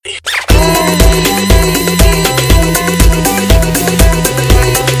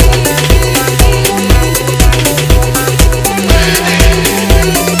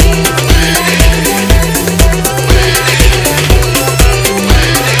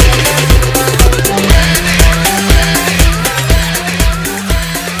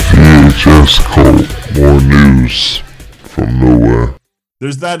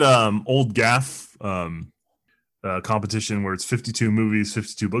There's that old gaff competition where it's 52 movies,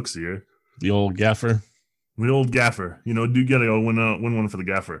 52 books a year. The old gaffer. The old gaffer. You know, do gotta go win one for the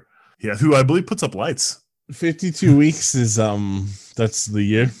gaffer. Yeah, who I believe puts up lights. 52 weeks is that's the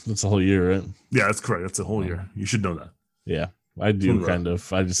year. That's the whole year, right? Yeah, that's correct. That's a whole year. You should know that. Yeah, I do kind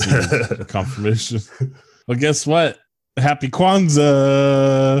of. I just need confirmation. Well, guess what? Happy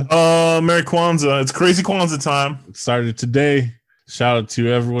Kwanzaa. Merry Kwanzaa. It's crazy Kwanzaa time. It started today. Shout out to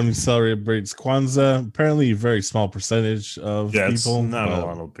everyone who celebrates Kwanzaa. Apparently a very small percentage of people. It's not a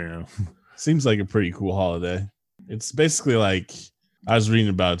lot of people. Seems like a pretty cool holiday. It's basically like, I was reading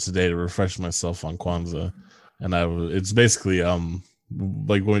about it today to refresh myself on Kwanzaa. And it's basically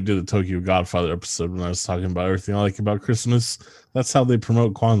like when we did the Tokyo Godfather episode, when I was talking about everything I like about Christmas. That's how they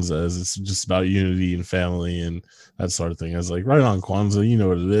promote Kwanzaa, is it's just about unity and family and that sort of thing. I was like, right on, Kwanzaa, you know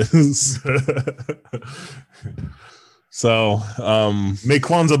what it is. So may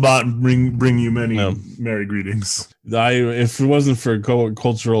Kwanzaa bot bring you many merry greetings. If it wasn't for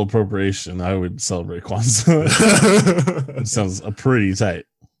cultural appropriation, I would celebrate Kwanzaa. It sounds pretty tight.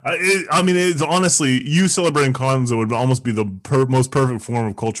 I mean, it's honestly, you celebrating Kwanzaa would almost be the most perfect form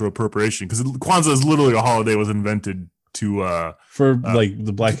of cultural appropriation, because Kwanzaa is literally a holiday that was invented to for like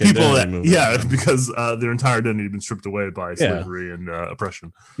the Black people Identity movement. Yeah, because their entire identity had been stripped away by slavery and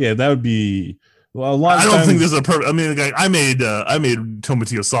oppression. Yeah, that would be. Well, a lot of I don't times, think this is a perfect. I mean, like, I made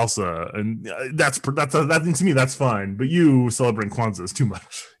tomatillo salsa, and that's to me that's fine. But you celebrating Kwanzaa is too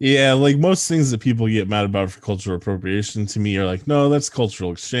much. Yeah, like most things that people get mad about for cultural appropriation, to me are like, no, that's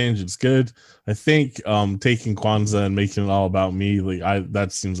cultural exchange. It's good. I think taking Kwanzaa and making it all about me,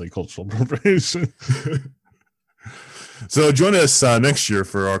 that seems like cultural appropriation. So join us next year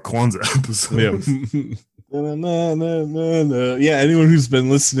for our Kwanzaa episode. Yeah. Yeah, anyone who's been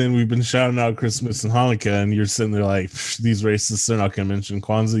listening, we've been shouting out Christmas and Hanukkah, and you're sitting there like, these racists, they're not going to mention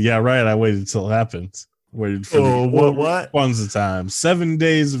Kwanzaa. Yeah, right. I waited till it happened. Waited for what? Kwanzaa time. 7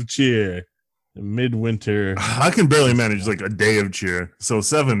 days of cheer in midwinter. I can barely manage like a day of cheer, so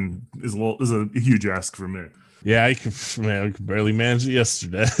 7 is a huge ask for me. Yeah, I could barely manage it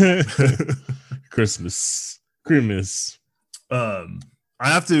yesterday. Christmas. I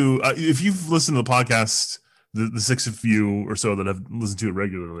have to. If you've listened to the podcast, the 6 of you or so that have listened to it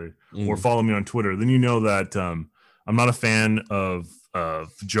regularly or follow me on Twitter, then you know that I'm not a fan of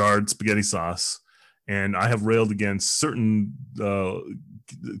jarred spaghetti sauce, and I have railed against certain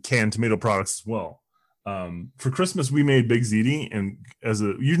canned tomato products as well. For Christmas, we made Big Ziti, and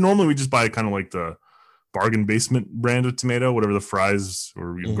normally we just buy kind of like the bargain basement brand of tomato, whatever the Fry's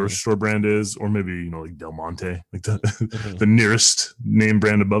or grocery store brand is, or maybe like Del Monte, like the nearest name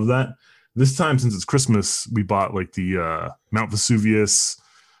brand above that. This time, since it's Christmas, we bought like the Mount Vesuvius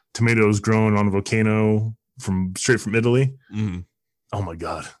tomatoes grown on a volcano straight from Italy. Oh my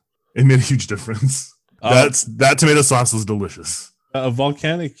god, it made a huge difference. That tomato sauce was delicious.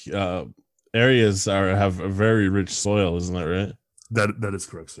 Volcanic areas have a very rich soil, isn't that right? That is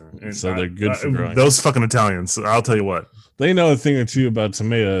correct, sir. And so they're good for growing. Those fucking Italians, I'll tell you what. They know a thing or two about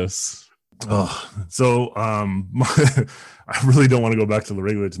tomatoes. Oh, so I really don't want to go back to the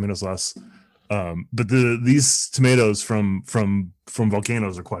regular tomato sauce. But these tomatoes from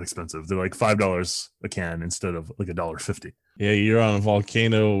volcanoes are quite expensive. They're like $5 a can instead of like $1.50. Yeah, you're on a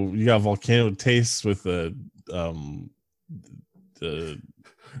volcano. You got volcano taste with the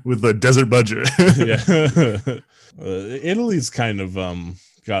desert budget. Yeah. Italy's kind of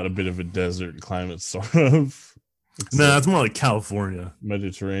got a bit of a desert climate, sort of. It's more like California,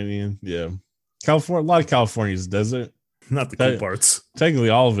 Mediterranean. Yeah, California. A lot of California's desert. Not the cool parts. Technically,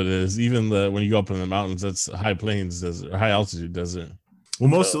 all of it is. Even when you go up in the mountains, that's high plains desert, or high altitude desert. Well,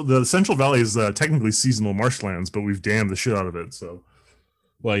 most of the Central Valley is technically seasonal marshlands, but we've dammed the shit out of it. So,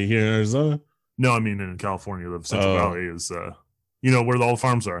 you here in Arizona? No, I mean in California. The Central Valley is, where the old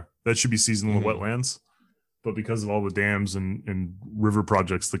farms are. That should be seasonal wetlands. But because of all the dams and river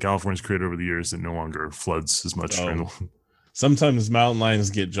projects that California's created over the years, it no longer floods as much. Sometimes mountain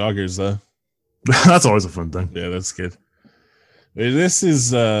lions get joggers, though. That's always a fun thing. Yeah, that's good. This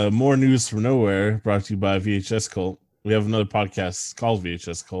is more news from nowhere, brought to you by VHS Cult. We have another podcast called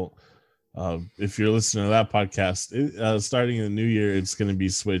VHS Cult. If you're listening to that podcast, starting in the new year, it's going to be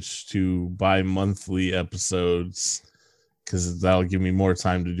switched to bi-monthly episodes, because that'll give me more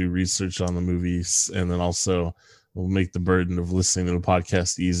time to do research on the movies, and then also we'll make the burden of listening to the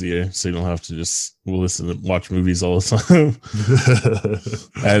podcast easier, so you don't have to just watch movies all the time.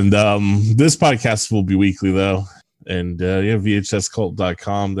 And this podcast will be weekly, though. And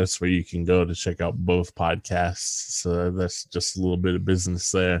VHScult.com. That's where you can go to check out both podcasts. So that's just a little bit of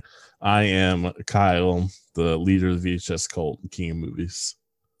business there. I am Kyle, the leader of the VHS Cult, King of Movies.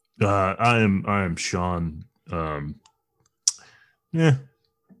 I am Sean. Yeah,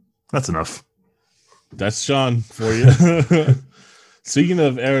 that's enough. That's Sean for you. Speaking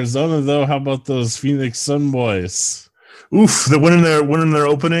of Arizona, though, how about those Phoenix Sun boys? Oof, they're winning their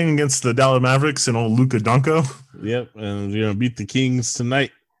opening against the Dallas Mavericks and old Luka Doncic. Yep, and beat the Kings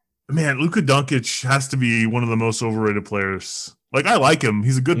tonight. Man, Luka Doncic has to be one of the most overrated players. Like, I like him;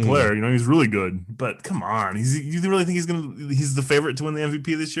 he's a good player. He's really good. But come on, you really think he's the favorite to win the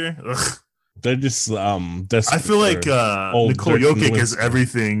MVP this year? Ugh. They're just I feel like Nikola Jokic is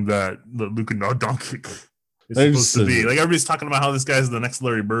everything that Luka Doncic is supposed to be. Like, everybody's talking about how this guy's the next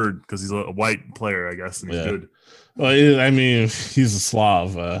Larry Bird because he's a white player, I guess, and he's good. Well, I mean, he's a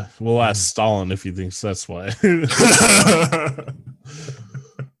Slav. We'll ask Stalin if he thinks that's why.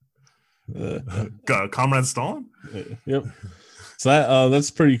 Comrade Stalin? Yep. So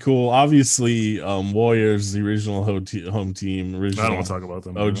that's pretty cool. Obviously, Warriors, the original home team. I don't want to talk about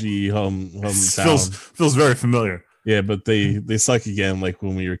them. OG hometown. Feels very familiar. Yeah, but they suck again, like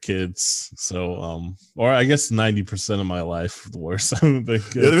when we were kids. So, or I guess 90% of my life, the worst.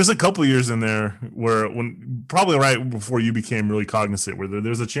 There's a couple years in there where probably right before you became really cognizant, where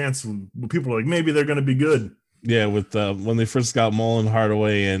there's a chance when people are like, maybe they're going to be good. Yeah, with when they first got Mullen,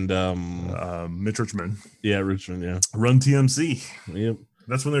 Hardaway, and Mitch Richmond. Yeah, Richmond. Yeah, Run TMC. Yep,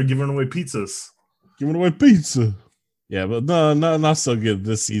 that's when they're giving away pizzas. Giving away pizza. Yeah, but no, not so good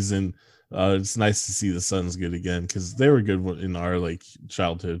this season. It's nice to see the Suns good again because they were good in our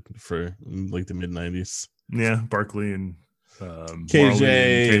childhood for like the mid-90s. Yeah, Barkley and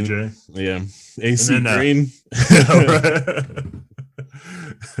KJ. And KJ. Yeah, AC Green.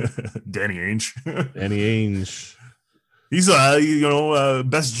 Danny Ainge. Danny Ainge. He's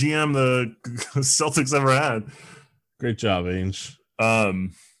best GM the Celtics ever had. Great job, Ainge.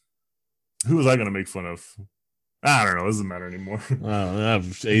 Who was I going to make fun of? I don't know. It doesn't matter anymore.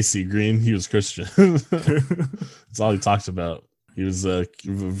 AC Green. He was Christian. That's all he talked about. He was a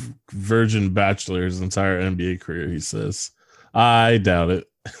virgin bachelor his entire NBA career, he says. I doubt it.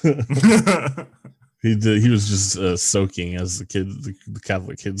 He was just soaking, as the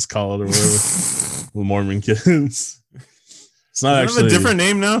Catholic kids call it, or whatever. The Mormon kids. It's not actually a different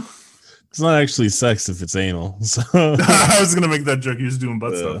name now. It's not actually sex if it's anal. So. I was gonna make that joke. You're just doing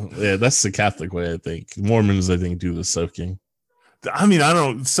butt stuff. Yeah, that's the Catholic way. I think Mormons, I think, do the soaking. I mean, I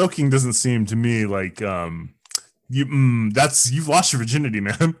don't. Soaking doesn't seem to me like you've lost your virginity,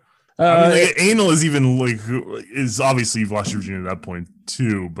 man. Anal is obviously you've lost your virginity at that point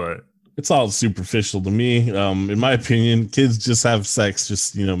too, but. It's all superficial to me. In my opinion, kids just have sex.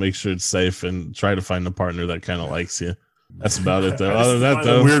 Just make sure it's safe and try to find a partner that kind of likes you. That's about it, though. Other than that,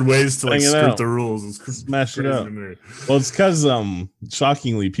 though, weird ways to skirt the rules. Smash it up. Well, it's because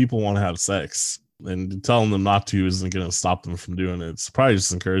shockingly, people want to have sex, and telling them not to isn't going to stop them from doing it. It's probably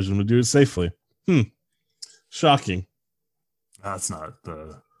just encourage them to do it safely. Shocking. That's not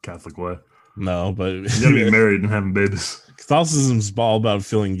the Catholic way. No, but you gotta be married and having babies. Catholicism's all about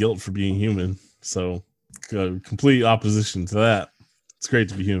feeling guilt for being human. So, complete opposition to that. It's great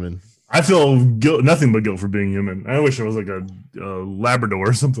to be human. I feel nothing but guilt for being human. I wish I was like a Labrador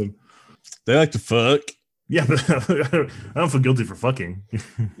or something. They like to fuck. Yeah, but I don't feel guilty for fucking.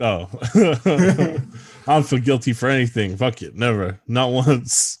 Oh. I don't feel guilty for anything. Fuck it. Never. Not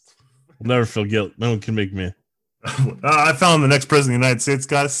once. I'll never feel guilt. No one can make me. I found the next president of the United States,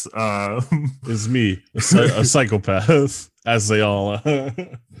 guys. It's me, a psychopath, as they all are.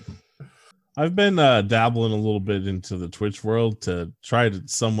 I've been dabbling a little bit into the Twitch world to try to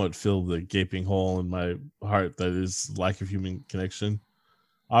somewhat fill the gaping hole in my heart that is lack of human connection.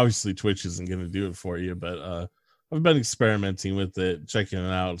 Obviously, Twitch isn't going to do it for you, but I've been experimenting with it, checking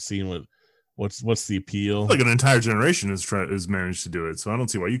it out, seeing what's the appeal. Like an entire generation has managed to do it, so I don't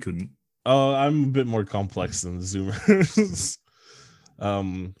see why you couldn't. Oh, I'm a bit more complex than the Zoomers.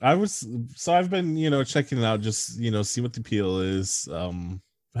 I've been, checking it out, just, see what the appeal is.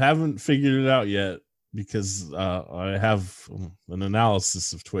 Haven't figured it out yet because I have an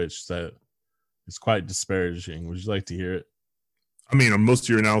analysis of Twitch that is quite disparaging. Would you like to hear it? I mean, most of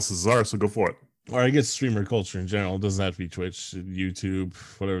your analyses are, so go for it. Or I guess streamer culture in general. It doesn't have to be Twitch, YouTube,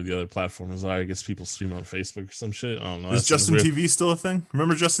 whatever the other platforms are. I guess people stream on Facebook or some shit. I don't know. Is Justin TV still a thing?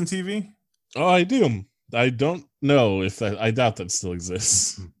 Remember Justin TV? Oh, I do. I don't know if that. I doubt that still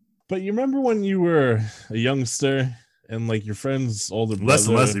exists. But you remember when you were a youngster and like your friend's older brother, less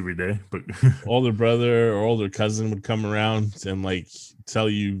and less every day, but older brother or older cousin would come around and like tell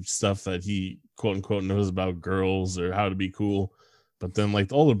you stuff that he quote unquote knows about girls or how to be cool. But then like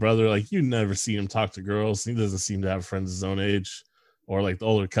the older brother, like you never see him talk to girls. He doesn't seem to have friends his own age. Or like the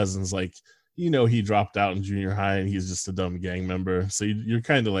older cousins, like, he dropped out in junior high and he's just a dumb gang member. So you're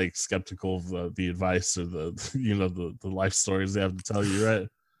kind of like skeptical of the advice or the life stories they have to tell you, right?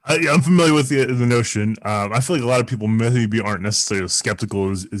 Yeah, I'm familiar with the notion. I feel like a lot of people maybe aren't necessarily as skeptical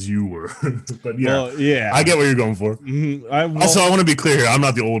as you were, but yeah, I get what you're going for. Mm-hmm. I want to be clear here. I'm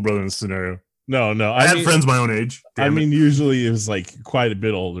not the older brother in this scenario. No. I had friends my own age. Usually it was like quite a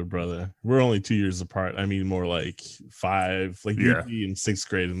bit older brother. We're only 2 years apart. I mean, more like 5. Like you'd be in 6th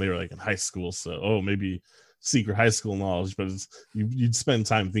grade and they were like in high school. So, maybe secret high school knowledge, but you'd spend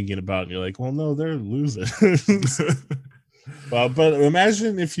time thinking about it and you're like, well, no, they're losers. But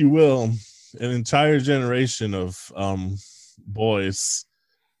imagine, if you will, an entire generation of boys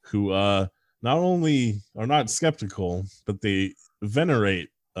who not only are not skeptical, but they venerate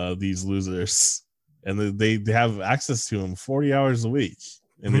these losers, and they have access to them 40 hours a week,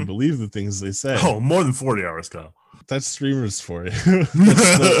 and they believe the things they say. Oh, more than 40 hours, Kyle. That's streamers for you.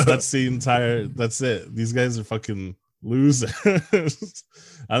 That's it. These guys are fucking losers.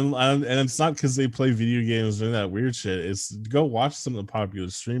 And it's not because they play video games or that weird shit. It's go watch some of the popular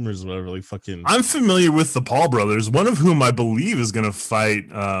streamers or whatever. Like fucking, I'm familiar with the Paul brothers, one of whom I believe is going to fight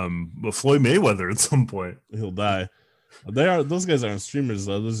Floyd Mayweather at some point. He'll die. Those guys aren't streamers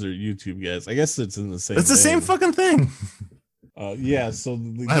though. Those are YouTube guys. I guess it's in the same. It's the same fucking thing. Yeah. So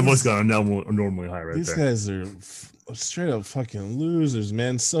my voice got normally high right these there. These guys are straight up fucking losers,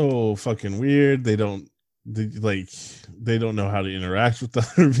 man. So fucking weird. They don't know how to interact with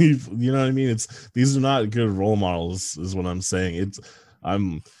other people. You know what I mean? These are not good role models, is what I'm saying. I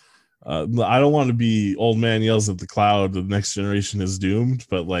don't want to be old man yells at the cloud, the next generation is doomed,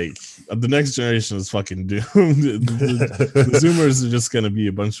 but like the next generation is fucking doomed. the Zoomers are just gonna be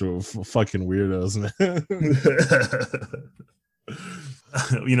a bunch of fucking weirdos, man.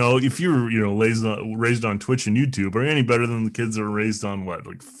 If you're raised on Twitch and YouTube, are you any better than the kids that are raised on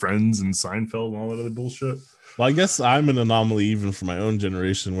like Friends and Seinfeld and all that other bullshit? Well, I guess I'm an anomaly even for my own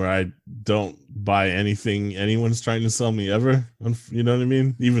generation, where I don't buy anything anyone's trying to sell me ever. You know what I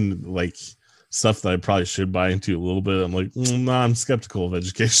mean? Even like stuff that I probably should buy into a little bit, I'm like, nah, I'm skeptical of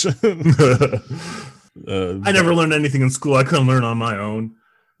education. I never learned anything in school. I couldn't learn on my own.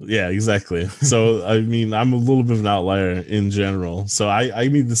 Yeah, exactly. So, I mean, I'm a little bit of an outlier in general. So, I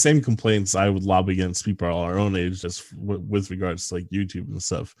mean, the same complaints I would lob against people our own age, just with regards to like YouTube and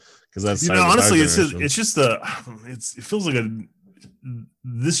stuff. Because that's honestly, it feels like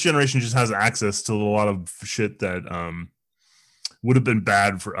this generation just has access to a lot of shit that would have been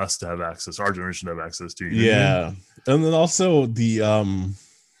bad for us to have access, our generation to have access to. Yeah, and then also the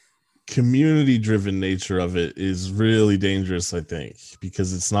community driven nature of it is really dangerous, I think,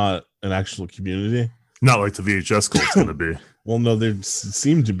 because it's not an actual community, not like the VHS cult's gonna be. Well, no, there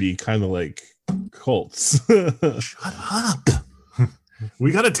seem to be kind of like cults. Shut up.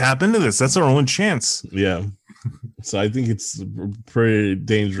 We got to tap into this. That's our only chance. Yeah. So I think it's pretty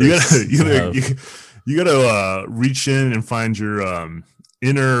dangerous. You gotta reach in and find your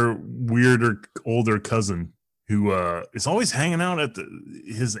inner weirder older cousin who is always hanging out at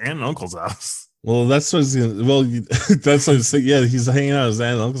his aunt and uncle's house. Well, that's what that's what I'm saying. Yeah, he's hanging out at his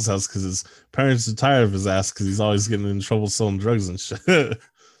aunt and uncle's house because his parents are tired of his ass because he's always getting in trouble selling drugs and shit.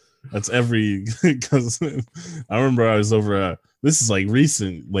 That's every cousin. I remember I was over at, this is like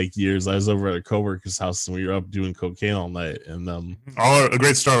recent like years, I was over at a coworker's house and we were up doing cocaine all night, and a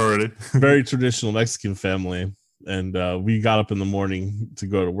great start already. Very traditional Mexican family, and we got up in the morning to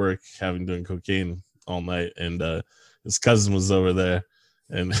go to work having doing cocaine all night, and his cousin was over there,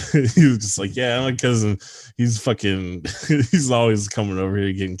 and he was just like, yeah, my cousin, he's fucking he's always coming over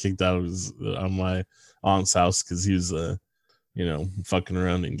here getting kicked out of on my aunt's house because he was fucking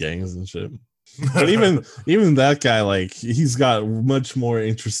around in gangs and shit. But even that guy, like, he's got much more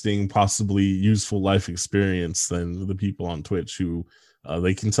interesting, possibly useful life experience than the people on Twitch who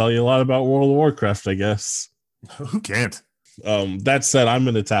they can tell you a lot about World of Warcraft, I guess. Who can't? That said, I'm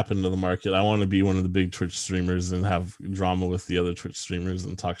going to tap into the market. I want to be one of the big Twitch streamers and have drama with the other Twitch streamers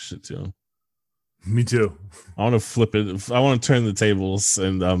and talk shit to them. Me too. I want to flip it. I want to turn the tables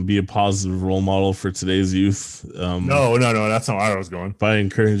and be a positive role model for today's youth. No, that's not where I was going. By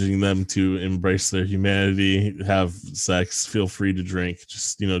encouraging them to embrace their humanity, have sex, feel free to drink,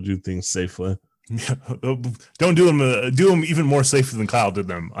 just do things safely. Don't do them even more safely than Kyle did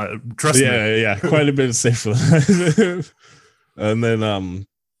them. Trust me. Yeah, quite a bit safer. And then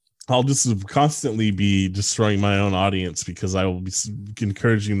I'll just constantly be destroying my own audience because I will be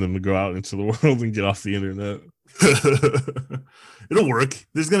encouraging them to go out into the world and get off the internet. It'll work.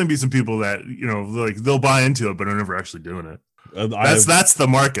 There's going to be some people that, like they'll buy into it, but are never actually doing it. That's the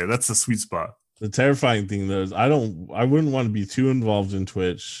market. That's the sweet spot. The terrifying thing though is I wouldn't want to be too involved in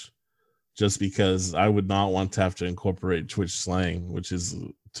Twitch, just because I would not want to have to incorporate Twitch slang, which is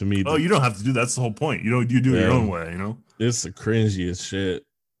to me. You don't have to do. That's the whole point. You do it your own way. It's the cringiest shit.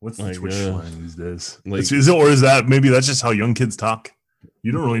 What's the Twitch slang these days? Is that maybe that's just how young kids talk?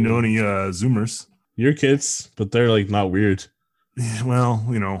 You don't really know any Zoomers. Your kids, but they're like not weird. Well,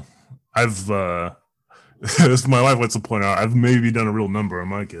 I've as my wife likes to point out, I've maybe done a real number on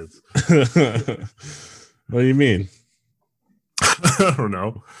my kids. What do you mean? I don't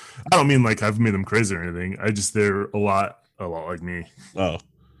know. I don't mean like I've made them crazy or anything. They're a lot like me. Oh,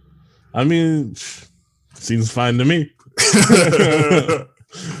 I mean, seems fine to me.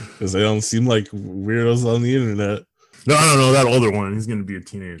 Because they don't seem like weirdos on the internet. No, I don't know. That older one, he's going to be a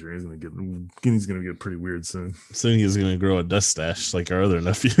teenager. He's going to get pretty weird soon. Soon he's going to grow a mustache like our other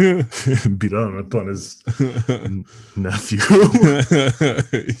nephew. Beat up on his nephew.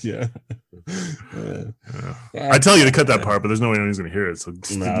 Yeah. I tell you to cut that part, but there's no way anyone's going to hear it. So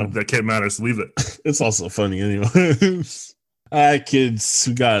that can't matter. So leave it. It's also funny anyway. Kids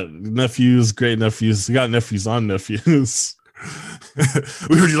who got nephews, great nephews. We got nephews on nephews.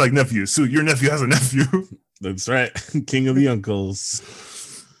 We heard you like nephews. So your nephew has a nephew. That's right. King of the uncles.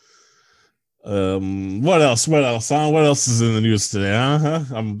 What else? What else is in the news today? I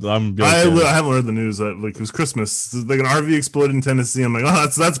haven't heard the news that it was Christmas. Like an RV exploded in Tennessee. I'm like,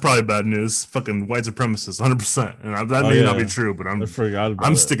 that's probably bad news. Fucking white supremacists, 100%. And that may not be true, but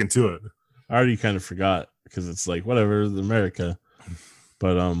I'm sticking to it. I already kind of forgot because it's like whatever, America.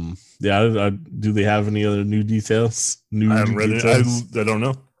 But do they have any other new details? I haven't read it. I don't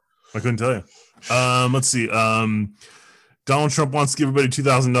know. I couldn't tell you. Let's see. Donald Trump wants to give everybody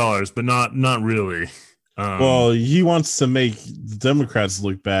 $2,000, but not really. Well, he wants to make the Democrats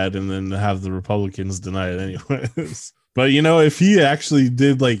look bad and then have the Republicans deny it anyways. But if he actually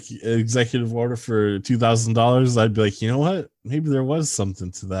did like an executive order for $2,000, I'd be like, you know what? Maybe there was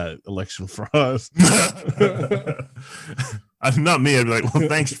something to that election fraud. Not me. I'd be like, well,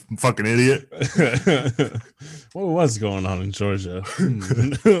 thanks, fucking idiot. What was going on in Georgia?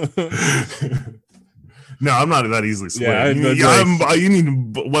 No, I'm not that easily swayed. You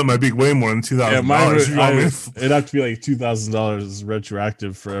need to wet my beak way more than $2,000. It'd have to be like $2,000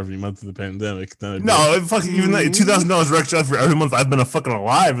 retroactive for every month of the pandemic. Even that $2,000 retroactive for every month I've been fucking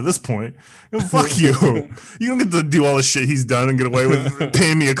alive at this point. Fuck you. You don't get to do all the shit he's done and get away with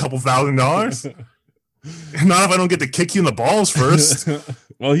paying me a couple $1,000. Not if I don't get to kick you in the balls first.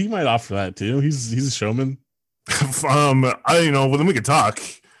 Well, he might offer that too. He's a showman. Then we could talk.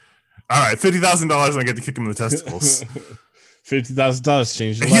 All right, $50,000 and I get to kick him in the testicles. $50,000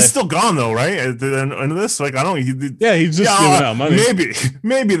 changed your life. He's still gone though, right? At the end of this, like I don't. He's just giving out money.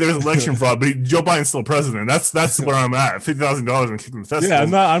 Maybe there's election fraud, but Joe Biden's still president. That's where I'm at. $50,000 and kicking the testicles. Yeah, I'm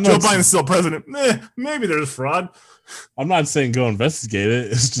not Joe Biden's still president. Maybe there's fraud. I'm not saying go investigate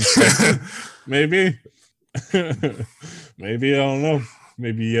it. It's just maybe. Maybe I don't know.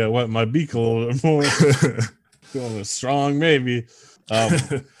 Maybe wet my beak a little bit more. Going strong, maybe.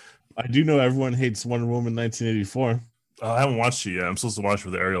 I do know everyone hates Wonder Woman 1984. I haven't watched it yet. I'm supposed to watch it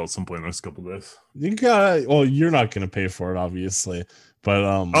with Ariel at some point in the next couple of days. You're not going to pay for it, obviously. But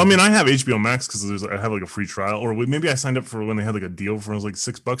I mean, I have HBO Max because I have like a free trial, or maybe I signed up for when they had like a deal for like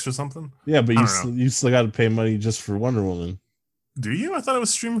 $6 or something. Yeah, but you still got to pay money just for Wonder Woman. Do you? I thought it was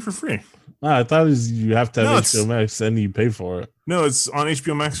streaming for free. I thought you have to have HBO Max and you pay for it. No, it's on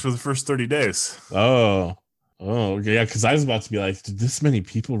HBO Max for the first 30 days. Oh, okay, yeah. Because I was about to be like, did this many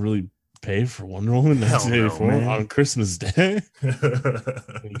people really pay for Wonder Woman 1984 on Christmas Day?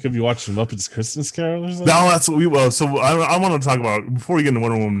 You could be watching Muppets Christmas Carol or something. No, that's what we will. So I want to talk about, before we get into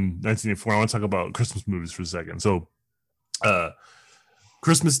Wonder Woman 1984, I want to talk about Christmas movies for a second. So,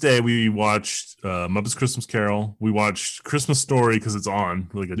 Christmas Day, we watched Muppets Christmas Carol. We watched Christmas Story because it's on.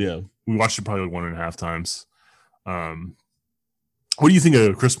 We watched it probably like 1.5 times. What do you think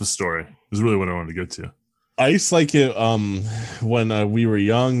of Christmas Story? Is really what I wanted to get to. I used to like it when we were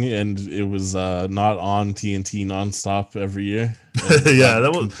young and it was not on TNT nonstop every year. Yeah,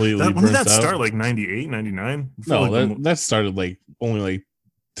 that was completely. When did that start? Like 98, 99? No, that started like only like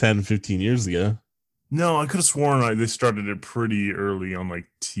 10, 15 years ago. No, I could have sworn they started it pretty early on like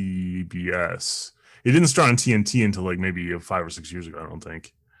TBS. It didn't start on TNT until like maybe 5 or 6 years ago, I don't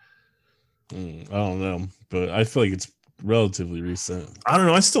think. I don't know, but I feel like it's relatively recent. I don't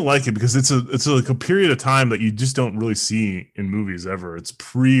know. I still like it because it's like a period of time that you just don't really see in movies ever. It's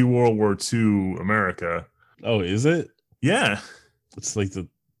pre-World War II America. Oh, is it? Yeah. It's like the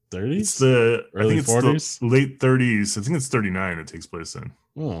 30s? It's the Early I think it's 40s? the late 30s. I think it's 39 it takes place in.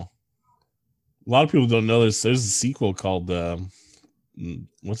 Oh. A lot of people don't know this. There's a sequel called what's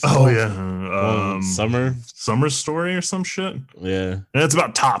it Oh called? yeah. Summer Story or some shit. Yeah. And it's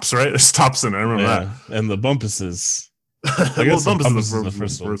about Tops, right? There's Tops in it. I remember that. And the Bumpuses. I guess Bumpus is the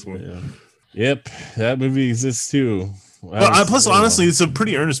first one. Yeah. Yep, that movie exists too. But plus, honestly, it's a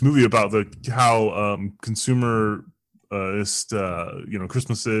pretty earnest movie about how consumer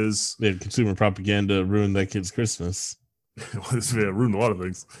Christmas is. Yeah, consumer propaganda ruined that kid's Christmas. It ruined a lot of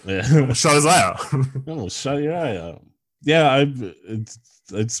things. Yeah, shot his eye out. Almost shot your eye out. Yeah,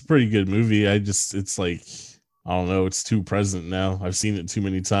 it's a pretty good movie. It's like, I don't know, it's too present now. I've seen it too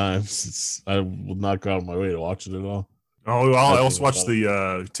many times. I will not go out of my way to watch it at all. Oh, I also watched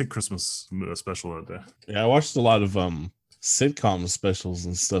the Tick Christmas special that day. Yeah, I watched a lot of sitcom specials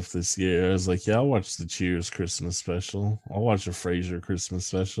and stuff this year. I was like, yeah, I'll watch the Cheers Christmas special. I'll watch a Frasier Christmas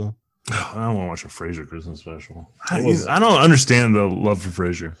special. I don't want to watch a Frasier Christmas special. I don't understand the love for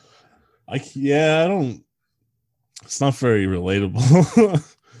Frasier. I don't. It's not very relatable.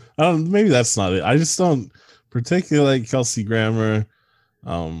 Maybe that's not it. I just don't particularly like Kelsey Grammer.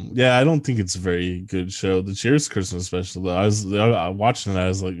 I don't think it's a very good show. The Cheers Christmas special, though, I was watching it. I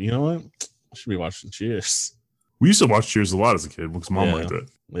was like, you know what? I should be watching Cheers. We used to watch Cheers a lot as a kid because mom liked it.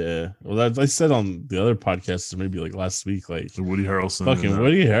 Yeah. Well, I said on the other podcast, maybe like last week, like the Woody Harrelson. Fucking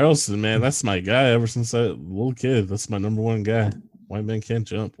Woody Harrelson, man. That's my guy ever since I was a little kid. That's my number one guy. White Man Can't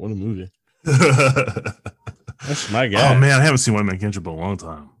Jump. What a movie. That's my guy. Oh, man. I haven't seen White Man Can't Jump in a long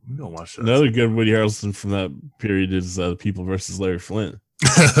time. We don't watch that. Another good Woody Harrelson from that period is People versus Larry Flint.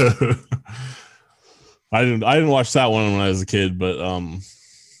 I didn't watch that one when I was a kid, but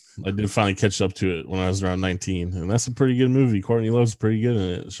I did finally catch up to it when I was around 19, and that's a pretty good movie. Courtney Love's pretty good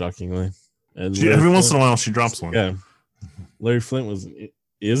in it, shockingly. And every once in a while she drops one. Yeah, Larry Flint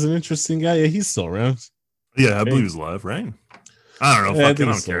is an interesting guy. Yeah, he's still around. Yeah, I believe he's alive, right? I don't know. I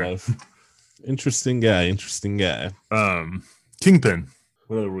don't care. Alive. Interesting guy. Kingpin.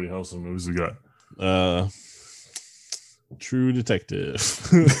 What other Woody Harrelson movies we got? True Detective.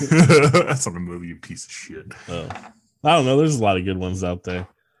 That's not a movie, you piece of shit. Oh. I don't know. There's a lot of good ones out there.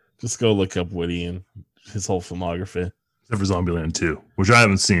 Just go look up Woody and his whole filmography. Except for Zombieland 2, which I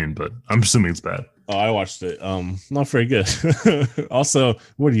haven't seen, but I'm assuming it's bad. Oh, I watched it. Not very good. Also,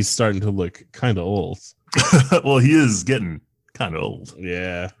 Woody's starting to look kind of old. Well, he is getting kind of old.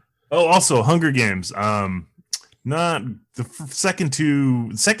 Yeah. Oh, also Hunger Games. Not the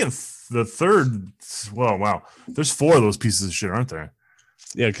the third. Well, wow. There's 4 of those pieces of shit, aren't there?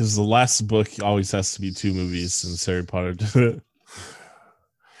 Yeah, because the last book always has to be 2 movies since Harry Potter did it.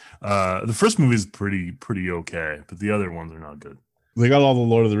 The first movie is pretty okay, but the other ones are not good. They got all the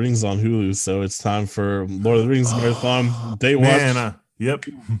Lord of the Rings on Hulu, so it's time for Lord of the Rings marathon date watch. Yep.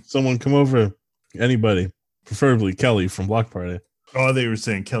 Someone come over. Anybody, preferably Kelly from Block Party. Oh, they were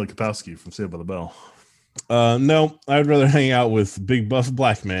saying Kelly Kapowski from Saved by the Bell. No, I'd rather hang out with big buff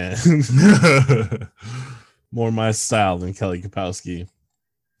black man. More my style than Kelly Kapowski.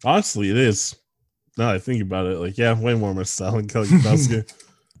 Honestly, it is. Now that I think about it, like, yeah, way more my style than Kelly Kapowski.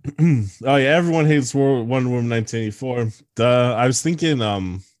 Oh yeah, everyone hates Wonder Woman 1984. I was thinking,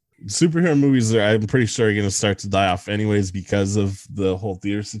 superhero movies I'm pretty sure are going to start to die off anyways because of the whole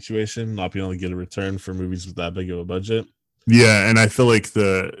theater situation, not being able to get a return for movies with that big of a budget. Yeah, and I feel like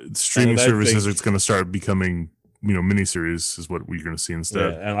the streaming services are going to start becoming, miniseries is what we're going to see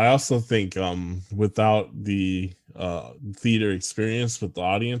instead. Yeah, and I also think without the theater experience with the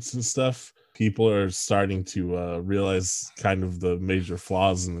audience and stuff, people are starting to realize kind of the major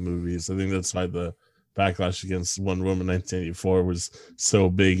flaws in the movies. I think that's why the backlash against Wonder Woman 1984 was so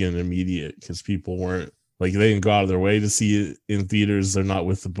big and immediate, because people weren't like, they didn't go out of their way to see it in theaters. They're not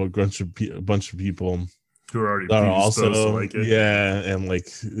with a bunch of people who are already also to like it. Yeah, and like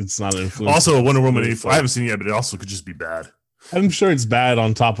it's not an influence. Also, Wonder Woman 84, I haven't seen it yet, but it also could just be bad. I'm sure it's bad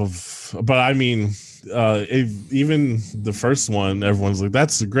on top of, but I mean, even the first one, everyone's like,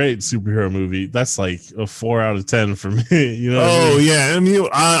 that's a great superhero movie. That's like a 4 out of 10 for me. Oh, yeah. I mean,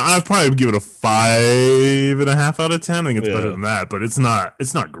 I'd probably give it a 5.5 out of 10. I think it's better than that, but it's not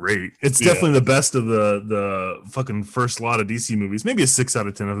great. It's definitely the best of the fucking first lot of DC movies. Maybe a 6 out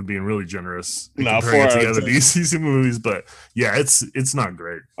of 10 if I'm being really generous. Comparing it to the other DC movies, but yeah, it's not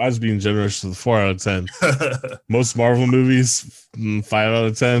great. I was being generous with 4 out of 10. Most Marvel movies, 5 out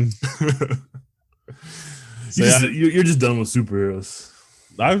of 10. So you're just done with superheroes.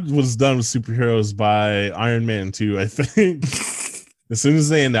 I was done with superheroes by Iron Man 2, I think. As soon as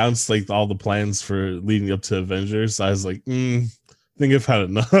they announced like all the plans for leading up to Avengers, I was like, I think I've had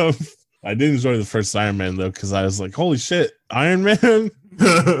enough. I did enjoy the first Iron Man though, because I was like, "Holy shit, Iron Man!"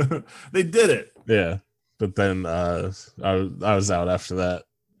 They did it. Yeah, but then I was out after that.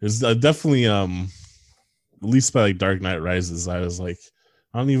 It's definitely at least by like Dark Knight Rises, I was like,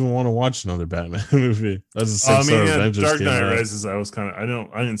 I don't even want to watch another Batman movie. That's the same sort of Avengers Dark came Knight out. Rises. I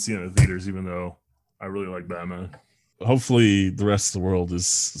didn't see it in the theaters, even though I really like Batman. Hopefully, the rest of the world is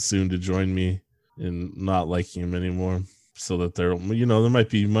soon to join me in not liking him anymore, so that there might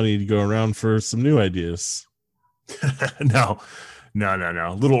be money to go around for some new ideas. No.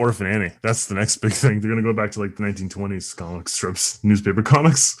 Little Orphan Annie. That's the next big thing. They're gonna go back to like the 1920s comic strips, newspaper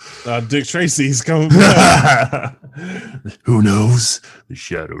comics. Dick Tracy's coming back. Who knows? The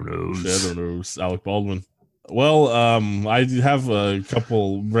shadow knows. Shadow knows. Alec Baldwin. Well, I have a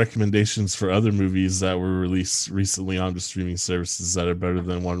couple recommendations for other movies that were released recently on the streaming services that are better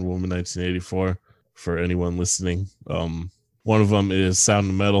than Wonder Woman 1984 for anyone listening. One of them is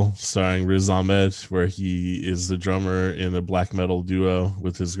Sound of Metal, starring Riz Ahmed, where he is the drummer in a black metal duo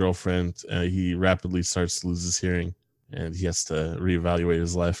with his girlfriend. He rapidly starts to lose his hearing, and he has to reevaluate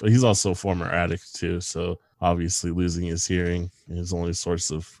his life. He's also a former addict, too, so obviously losing his hearing is his only source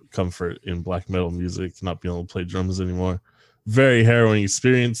of comfort in black metal music, not being able to play drums anymore. Very harrowing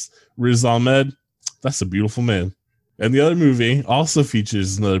experience. Riz Ahmed, that's a beautiful man. And the other movie also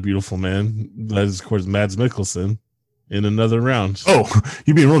features another beautiful man. That is, of course, Mads Mikkelsen. In Another Round. Oh,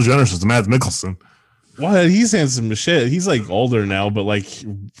 you're being real generous with Mads Mikkelsen. Well, he's handsome as shit. He's like older now, but like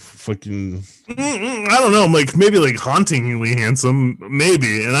fucking. I don't know. Like maybe like hauntingly handsome,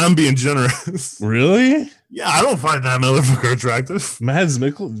 maybe. And I'm being generous. Really? Yeah, I don't find that motherfucker attractive. Mads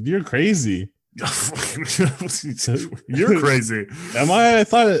Mikkelsen, you're crazy. You're crazy. Am I? I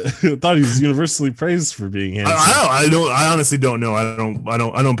thought he was universally praised for being handsome. I honestly don't know. I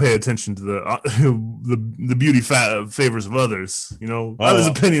don't pay attention to the beauty favors of others. Others'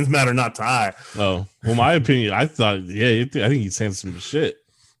 opinions matter not to I. Oh well, my opinion. I think he's handsome as shit.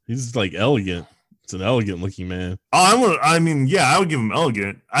 He's like elegant. It's an elegant looking man. I would give him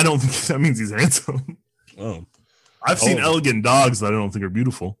elegant. I don't think that means he's handsome. Oh, I've seen elegant dogs that I don't think are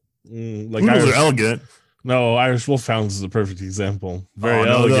beautiful. Like Irish, are elegant. No, Irish Wolfhounds is a perfect example. Very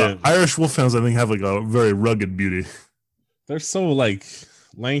elegant. Irish Wolfhounds, I think, have like a very rugged beauty. They're so like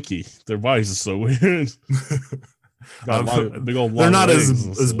lanky. Their bodies are so weird. Big old they're not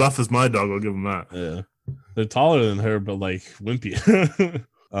as buff as my dog. I'll give them that. Yeah, they're taller than her, but like wimpy.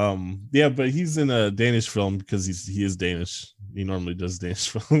 Yeah, but he's in a Danish film because he is Danish. He normally does Danish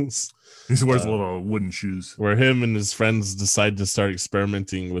films. He wears little wooden shoes. Where him and his friends decide to start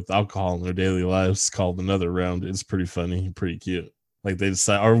experimenting with alcohol in their daily lives, called Another Round. It's pretty funny, pretty cute. Like they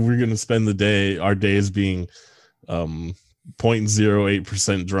decide, are we going to spend our days being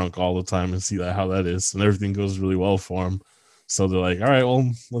 0.08% drunk all the time and see how that is, and everything goes really well for them. So they're like, all right, well,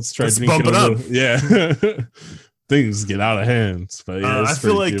 let's drinking bump it up. Yeah. Things get out of hand. But yeah, I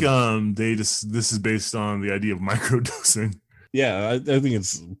feel like this is based on the idea of microdosing. Yeah, I think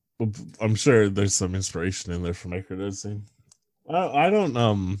I'm sure there's some inspiration in there for microdosing. I don't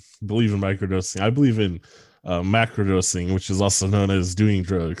believe in microdosing. I believe in macrodosing, which is also known as doing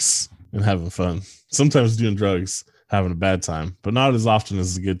drugs and having fun. Sometimes doing drugs, having a bad time, but not as often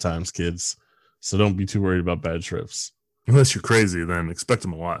as the good times, kids. So don't be too worried about bad trips. Unless you're crazy, then expect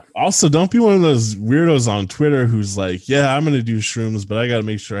them a lot. Also, don't be one of those weirdos on Twitter who's like, yeah, I'm going to do shrooms, but I got to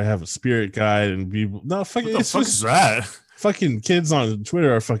make sure I have a spirit guide and be... No, fuck it. What the fuck is that? Fucking kids on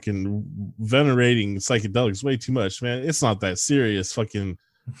Twitter are fucking venerating psychedelics way too much, man. It's not that serious. Fucking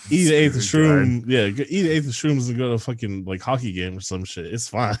eat an eighth of shroom. Yeah, eat an eighth of shrooms and go to a fucking like hockey game or some shit. It's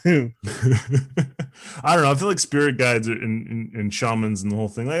fine. I don't know. I feel like spirit guides and shamans and the whole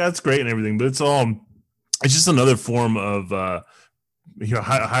thing, like that's great and everything, but it's just another form of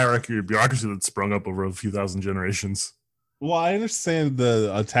hierarchy or bureaucracy that's sprung up over a few thousand generations. Well, I understand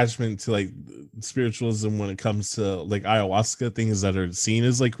the attachment to like spiritualism when it comes to like ayahuasca, things that are seen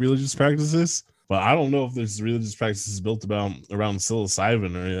as like religious practices. But I don't know if there's religious practices built around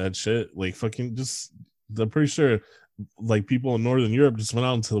psilocybin or any of that shit. Like fucking I'm pretty sure like people in Northern Europe just went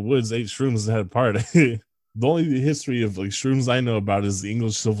out into the woods, ate shrooms and had a party. The only history of like shrooms I know about is the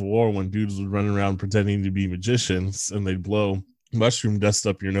English Civil War when dudes would run around pretending to be magicians and they'd blow mushroom dust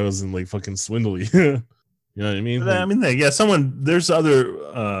up your nose and like fucking swindle you. You know what I mean? I mean, there's other,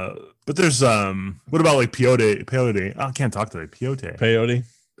 but there's, what about like peyote? I can't talk today. Peyote.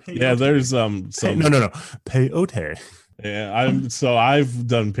 Yeah, there's, no. Peyote. Yeah, I've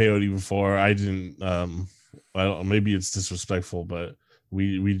done peyote before. I didn't, I don't, maybe it's disrespectful, but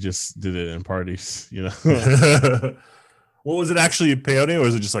we just did it in parties, you know? Well, was it actually peyote or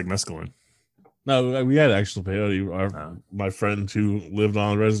is it just like mescaline? No, we had actual peyote. My friend who lived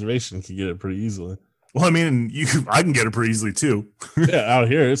on a reservation could get it pretty easily. Well, I mean, I can get it pretty easily too. Yeah, out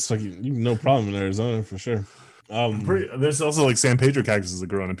here it's like no problem in Arizona for sure. There's also like San Pedro cactuses that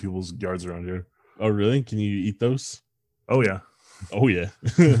grow in people's yards around here. Oh, really? Can you eat those? Oh yeah. Oh yeah.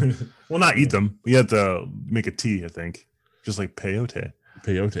 Well, not eat them. You have to make a tea, I think, just like peyote.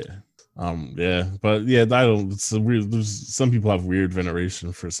 Peyote. Yeah, but yeah, I don't. It's a weird. There's some people have weird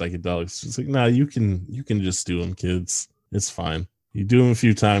veneration for psychedelics. It's like, nah, you can just do them, kids. It's fine. You do them a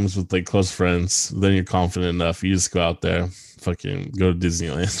few times with like close friends, then you're confident enough. You just go out there, fucking go to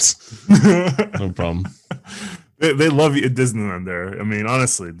Disneyland. No problem. They love you at Disneyland there. I mean,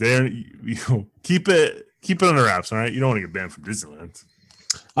 honestly, keep it under wraps, all right? You don't want to get banned from Disneyland.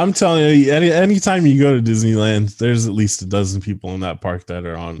 I'm telling you, anytime you go to Disneyland, there's at least a dozen people in that park that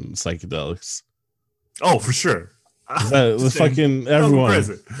are on psychedelics. Oh, for sure. Everyone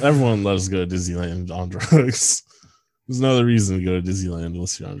loves to go to Disneyland on drugs. There's no other reason to go to Disneyland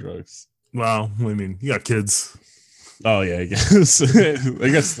unless you're on drugs. Well, I mean, you got kids. Oh yeah, I guess. I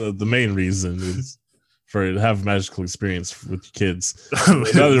guess the main reason is to have a magical experience with your kids.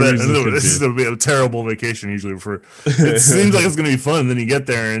 This is going to be a terrible vacation usually. It seems like it's going to be fun, and then you get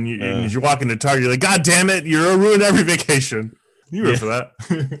there and you're walking to Target. You're like, God damn it! You're ruined every vacation. You were for that.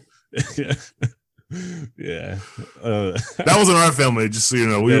 Yeah. That wasn't our family, just so you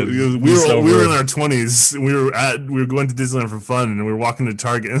know. We were in our 20s. We were going to Disneyland for fun, and we were walking to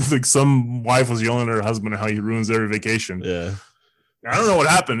Target, and like some wife was yelling at her husband how he ruins every vacation. Yeah. I don't know what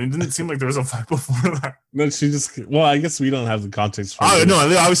happened. It didn't seem like there was a fight before that. No, I guess we don't have the context for it. No,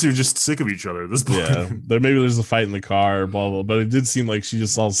 they obviously were just sick of each other at this point. Yeah. Maybe there's a fight in the car, blah, blah, but it did seem like she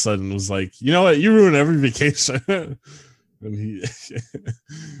just all of a sudden was like, you know what, you ruin every vacation. And he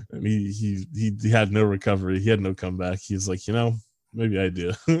had no recovery. He had no comeback. He's like, maybe I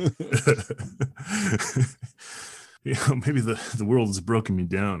do. Maybe the world has broken me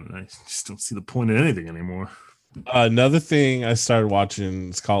down, and I just don't see the point of anything anymore. Another thing I started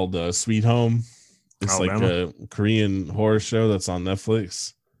watching is called Sweet Home. It's Alabama. Like a Korean horror show that's on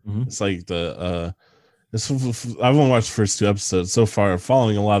Netflix. Mm-hmm. It's like I've only watched the first 2 episodes so far,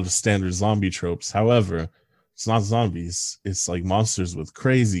 following a lot of standard zombie tropes. However, it's not zombies. It's like monsters with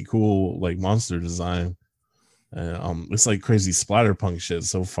crazy cool like monster design. It's like crazy splatterpunk shit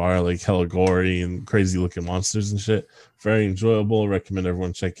so far, like hella gory and crazy looking monsters and shit. Very enjoyable. Recommend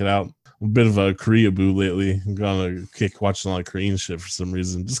everyone check it out. I'm a bit of a Korea boo lately. I'm gonna kick watching a lot of Korean shit for some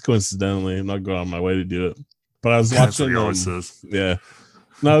reason. Just coincidentally, I'm not going on my way to do it. But I was watching. Yeah.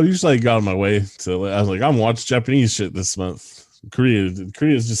 No, usually I got on my way to. I was like, I'm watching Japanese shit this month. Korea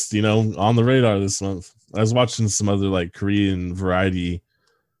is just on the radar this month. I was watching some other like Korean variety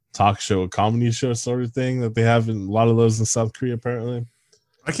talk show, comedy show sort of thing that they have in a lot of those in South Korea apparently.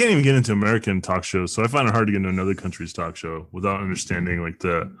 I can't even get into American talk shows, so I find it hard to get into another country's talk show without understanding like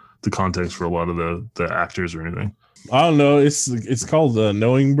the context for a lot of the actors or anything. I don't know. It's called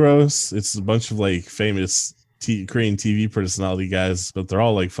Knowing Bros. It's a bunch of like famous Korean TV personality guys, but they're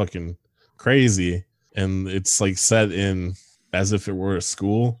all like fucking crazy, and it's like set in as if it were a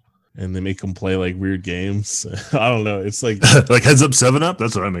school, and they make them play like weird games. I don't know. It's like like Heads Up 7-Up.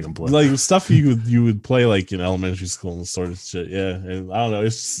 That's what I make them play. Like stuff you would play like in elementary school and sort of shit. Yeah, and I don't know.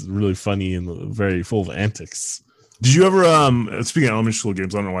 It's just really funny and very full of antics. Did you ever speaking of elementary school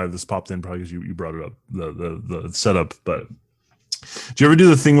games? I don't know why this popped in. Probably because you brought it up the setup. But did you ever do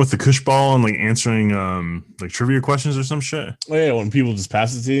the thing with the Kush ball and like answering like trivia questions or some shit? Oh yeah, when people just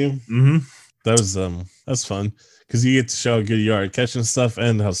pass it to you. Mm-hmm. That's fun. Because you get to show how good you are at catching stuff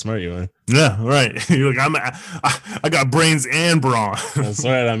and how smart you are. Yeah, right. You're like, I got brains and brawn. That's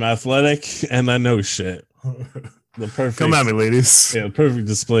right. I'm athletic and I know shit. The perfect. Come at me, ladies. Yeah, the perfect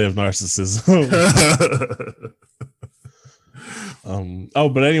display of narcissism.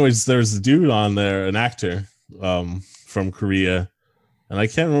 But anyways, there's a dude on there, an actor from Korea. And I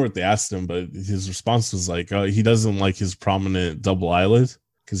can't remember what they asked him, but his response was like, he doesn't like his prominent double eyelid.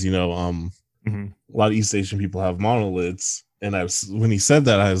 Because, mm-hmm. A lot of East Asian people have monolids, and when he said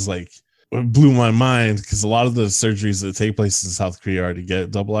that, I was like, it blew my mind because a lot of the surgeries that take place in South Korea are to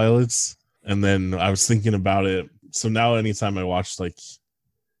get double eyelids. And then I was thinking about it. So now anytime I watch like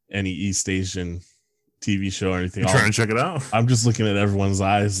any East Asian TV show or anything, trying to check it out. I'm just looking at everyone's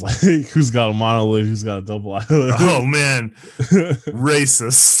eyes, like who's got a monolid, who's got a double eyelid. Oh man,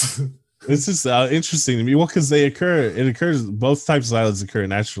 racist. It's just interesting to me. Well, because it occurs. Both types of eyelids occur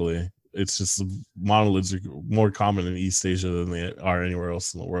naturally. It's just monolids are more common in East Asia than they are anywhere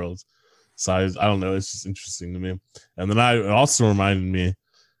else in the world. So I don't know. It's just interesting to me. And then it also reminded me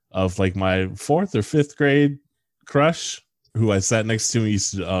of like my 4th or 5th grade crush. who I sat next to and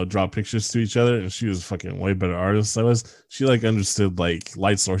used to draw pictures to each other, and she was fucking way better artist than I was. She like understood like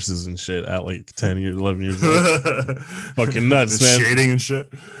light sources and shit at like 10 years, 11 years old. Fucking nuts, man. Shading and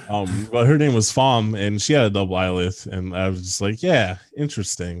shit. But her name was Fom, and she had a double eyelid, and I was just like, yeah,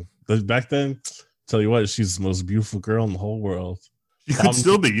 interesting. But back then, tell you what, she's the most beautiful girl in the whole world. You could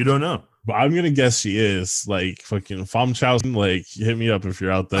still be. You don't know. But I'm gonna guess she is. Like fucking Fom Chow. Like hit me up if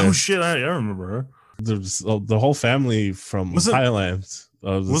you're out there. Oh shit, I remember her. There's the whole family from Thailand.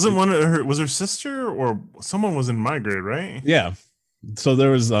 Wasn't one of her? Was her sister or someone was in my grade, right? Yeah. So there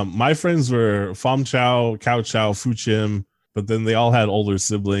was my friends were Fom Chow, Cao Chow, Fu Chim, but then they all had older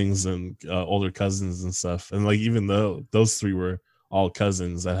siblings and older cousins and stuff. And like even though those three were all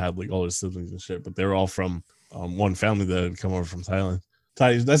cousins that had like older siblings and shit, but they were all from one family that had come over from Thailand.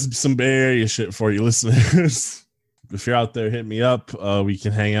 That's some Bay Area shit for you listeners. If you're out there, hit me up. We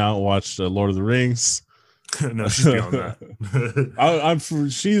can hang out and watch Lord of the Rings. No, she's beyond that.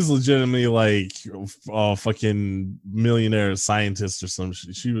 She's legitimately like a fucking millionaire scientist or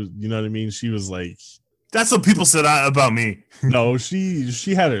something. She was, you know what I mean? She was like, that's what people said about me. No, she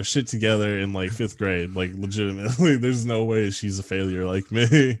had her shit together in like 5th grade. Like legitimately, there's no way she's a failure like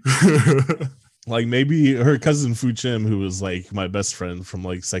me. Like maybe her cousin Fu Chim, who was like my best friend from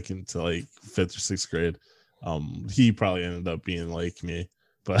like 2nd to like 5th or 6th grade. He probably ended up being like me,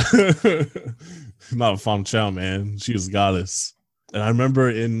 but not Fom Chow, man. She was a goddess. And I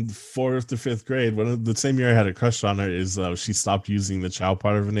remember in 4th or 5th grade, the same year I had a crush on her, is she stopped using the Chow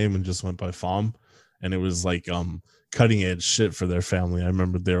part of her name and just went by Fom, and it was like cutting edge shit for their family. I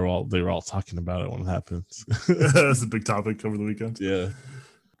remember they were all talking about it when it happened. That's a big topic over the weekend. Yeah,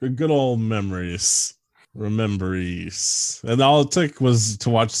 good old memories. Rememberies. And all it took was to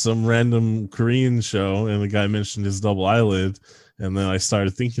watch some random Korean show, and the guy mentioned his double eyelid, and then I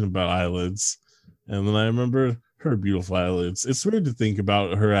started thinking about eyelids, and then I remembered her beautiful eyelids. It's weird to think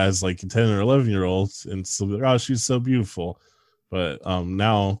about her as like a 10 or 11-year-old and still be like, oh, she's so beautiful. But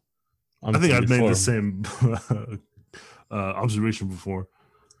now I think I've made the same observation before.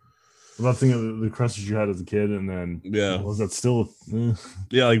 About thinking of the crushes you had as a kid, and then was that still?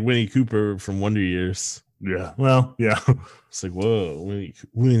 Yeah, like Winnie Cooper from Wonder Years. Yeah, well, yeah. It's like, whoa,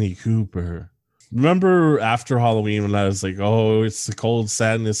 Winnie Cooper. Remember after Halloween when I was like, oh, it's the cold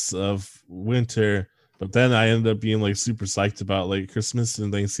sadness of winter, but then I ended up being like super psyched about like Christmas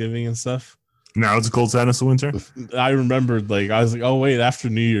and Thanksgiving and stuff. Now it's a cold sadness of winter. I remembered, like, I was like, oh wait, after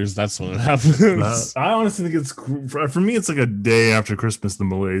New Year's, that's when it happens. I honestly think it's for me. It's like a day after Christmas, the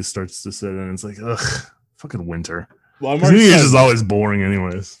malaise starts to set in. It's like, ugh, fucking winter. Well, New Year's is always boring,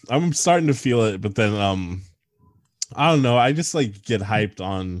 anyways. I'm starting to feel it, but then I don't know. I just like get hyped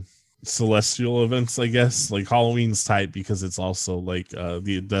on celestial events, I guess. Like Halloween's tight because it's also like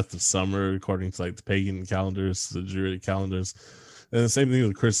the death of summer, according to like the pagan calendars, the Druidic calendars. And the same thing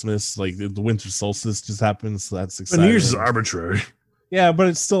with Christmas, like the winter solstice just happens, so that's exciting. But New Year's is arbitrary. Yeah, but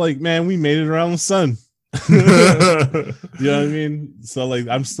it's still like, man, we made it around the sun. You know what I mean? So like,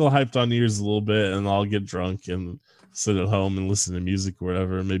 I'm still hyped on New Year's a little bit, and I'll get drunk and sit at home and listen to music or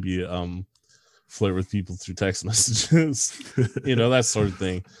whatever. Maybe flirt with people through text messages, you know, that sort of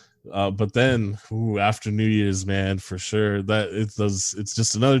thing. But then after New Year's, man, for sure, that it's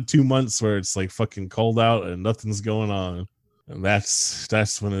just another 2 months where it's like fucking cold out and nothing's going on. And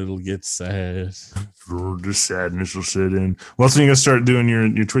that's when it'll get sad. The sadness will sit in. Well, that's when you gotta start doing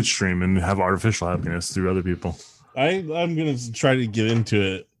your Twitch stream and have artificial happiness through other people. I'm gonna try to get into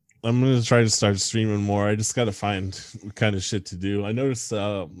it. I'm gonna try to start streaming more. I just gotta find what kind of shit to do. I noticed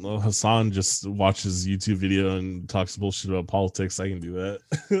Hassan just watches YouTube video and talks bullshit about politics. I can do that.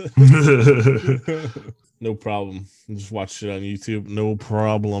 No problem. Just watch shit on YouTube. No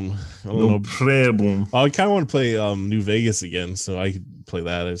problem. No problem. I kind of want to play New Vegas again, so I could play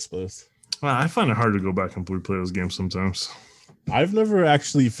that, I suppose. I find it hard to go back and play those games sometimes. I've never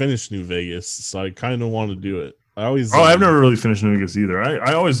actually finished New Vegas, so I kind of want to do it. I've never really finished New Vegas either.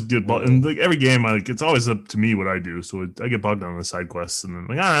 I always get in like every game. It's always up to me what I do, so I get bogged down on the side quests, and then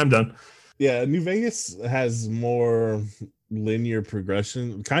like I'm done. Yeah, New Vegas has more linear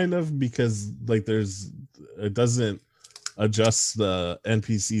progression, kind of, because like it doesn't adjust the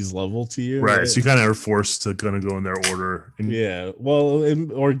NPC's level to you, right? So you kind of are forced to kind of go in their order. Yeah, well,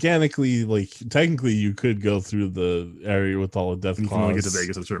 and organically, like technically, you could go through the area with all the death claws. You can only get to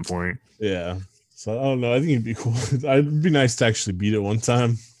Vegas at a certain point. Yeah, so I don't know. I think it'd be cool. It'd be nice to actually beat it one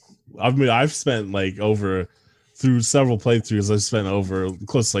time. I mean, I've spent like through several playthroughs, I've spent over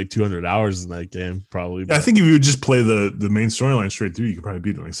close to like 200 hours in that game, probably. Yeah, I think if you would just play the main storyline straight through, you could probably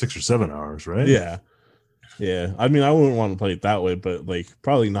beat it in like 6 or 7 hours, right? Yeah. I mean, I wouldn't want to play it that way, but like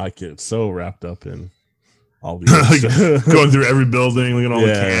probably not get so wrapped up in I'll be going through every building, looking at all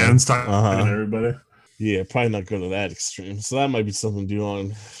the cans, talking to everybody. Yeah, probably not go to that extreme. So that might be something to do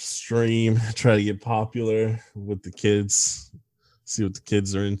on stream. Try to get popular with the kids. See what the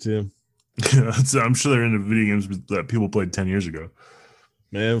kids are into. I'm sure they're into video games that people played 10 years ago.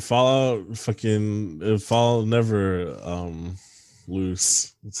 Man, Fallout never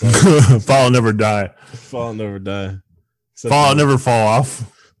loose. It's like, Fallout never die. Fallout never die. Fallout never fall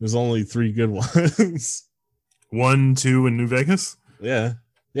off. There's only 3 good ones. 1, 2 in New Vegas. Yeah.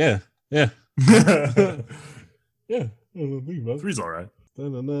 Yeah. Three's all right.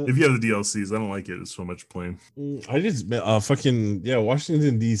 If you have the DLCs, I don't like it. It's so much playing. I just Washington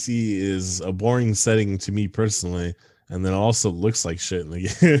DC is a boring setting to me personally, and then it also looks like shit in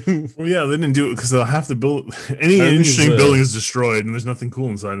the game. Well, yeah, they didn't do it because they'll have to build any interesting building is destroyed, and there's nothing cool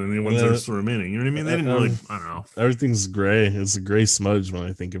inside, and the ones that are still remaining. You know what I mean? They didn't really. I don't know. Everything's gray. It's a gray smudge when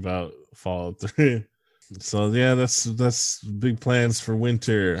I think about Fallout 3. So yeah, that's big plans for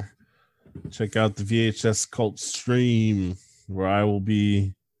winter. Check out the VHS Cult stream where I will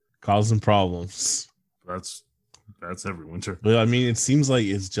be causing problems. That's every winter. But I mean, it seems like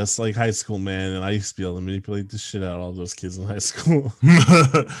it's just like high school, man. And I used to be able to manipulate the shit out of all those kids in high school.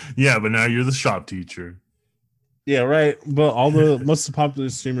 Yeah, but now you're the shop teacher. Yeah, right. But most of the popular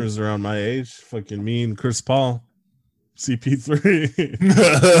streamers around my age, fucking me and Chris Paul,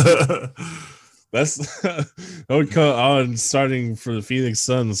 CP3. That's on starting for the Phoenix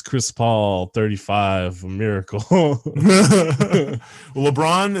Suns. Chris Paul, 35, a miracle. Well,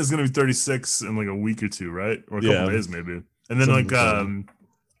 LeBron is going to be 36 in like a week or two, right? Or a couple days, maybe. And then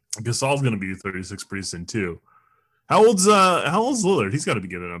Gasol's going to be 36 pretty soon too. How old's Lillard? He's got to be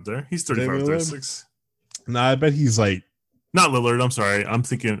getting up there. He's 35, 36. Nah, I bet he's like not Lillard. I'm sorry. I'm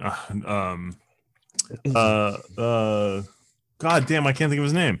thinking. God damn, I can't think of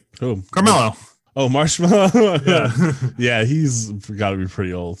his name. Who? Carmelo. Oh, Marshmallow. Yeah, yeah, he's got to be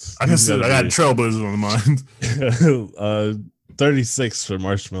pretty old. I got Trailblazers on the mind. 36 for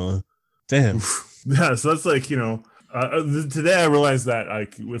Marshmallow. Damn. Yeah, so that's like, today I realized that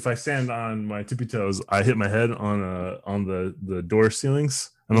if I stand on my tippy toes, I hit my head on the door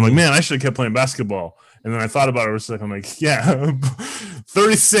ceilings, and I'm like, man, I should have kept playing basketball. And then I thought about it for a second. I'm like, yeah,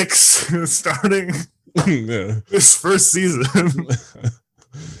 36 starting this first season.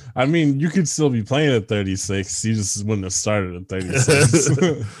 I mean, you could still be playing at 36. You just wouldn't have started at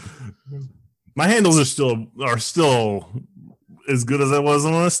 36. My handles are still as good as I was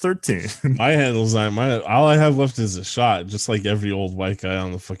when I was 13. My handles aren't. All I have left is a shot, just like every old white guy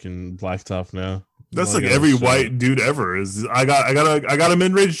on the fucking blacktop now. That's like every white dude ever is. I got a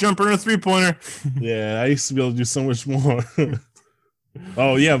mid-range jumper and a 3-pointer. Yeah, I used to be able to do so much more.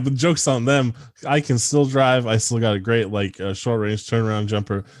 Oh yeah, but jokes on them. I can still drive. I still got a great short range turnaround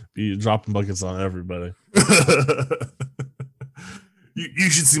jumper. Be dropping buckets on everybody. You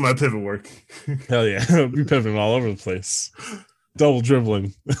should see my pivot work. Hell yeah, be pivoting all over the place, double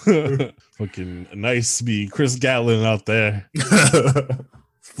dribbling. Fucking nice, be Chris Gatlin out there,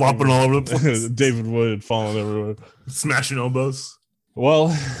 flopping all over the place. David Wood falling everywhere, smashing elbows. Well,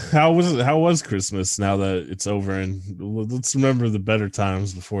 how was Christmas now that it's over? And let's remember the better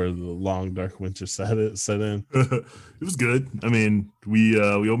times before the long dark winter set in. It was good. I mean, we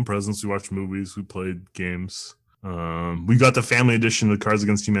opened presents, we watched movies, we played games. We got the family edition of Cards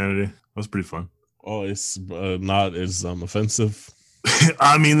Against Humanity. That was pretty fun. Oh, it's not as offensive.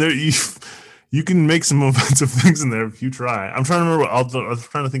 I mean, you can make some offensive things in there if you try. I'm trying to remember. I was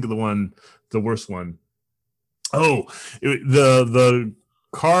trying to think of the worst one. Oh, the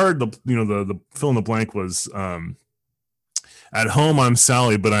card, the fill in the blank was at home I'm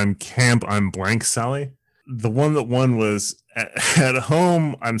Sally, but I'm camp I'm blank Sally. The one that won was at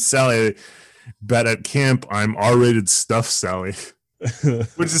home I'm Sally, but at camp I'm R-rated stuff Sally,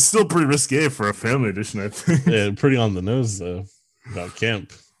 which is still pretty risque for a family edition, I think. Yeah, pretty on the nose though about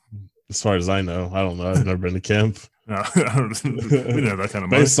camp. As far as I know, I don't know. I've never been to camp. No, we didn't have that kind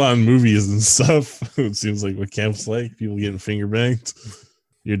of money. Based on movies and stuff, it seems like what camp's like. People getting finger banged.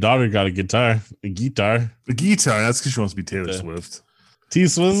 Your daughter got a guitar. That's because she wants to be Taylor Swift.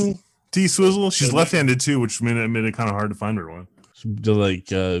 T-Swizzle. She's left-handed too, which made it kind of hard to find her one. Like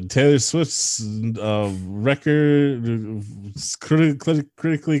Taylor Swift's record,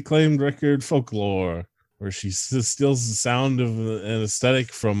 critically acclaimed record, Folklore, where she steals the sound of an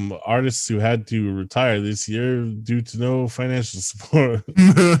aesthetic from artists who had to retire this year due to no financial support.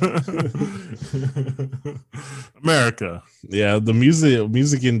 America. Yeah, the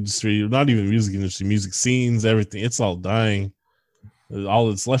music industry, not even music industry, music scenes, everything, it's all dying. All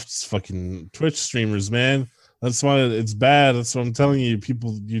that's left is fucking Twitch streamers, man. That's why it's bad. That's what I'm telling you.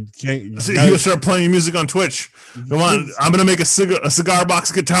 People, you can't. So you start playing music on Twitch. Come on, I'm gonna make a cigar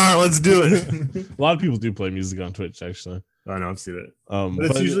box guitar. Let's do it. A lot of people do play music on Twitch, actually. I know, I've seen it. But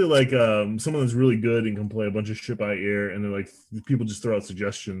it's usually like someone that's really good and can play a bunch of shit by ear, and they're like people just throw out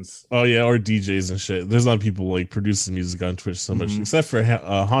suggestions. Oh yeah, or DJs and shit. There's not people like producing music on Twitch so much, except for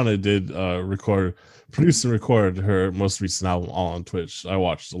Hana did produce and record her most recent album all on Twitch. I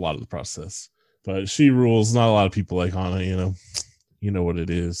watched a lot of the process, but she rules. Not a lot of people like Hana, you know what it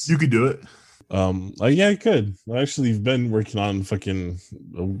is. You could do it. Yeah, I could. I actually have been working on fucking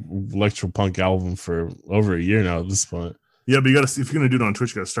electropunk album for over a year now at this point. Yeah, but you gotta see if you're gonna do it on Twitch,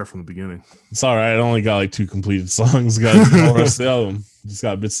 you gotta start from the beginning. It's all right. I only got like 2 completed songs. Got all the rest of the album. Just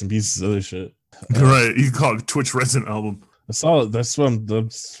got bits and pieces of other shit. Right, you call it Twitch Resident Album. That's all. That's what I'm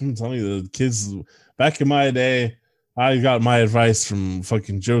telling you. The kids back in my day, I got my advice from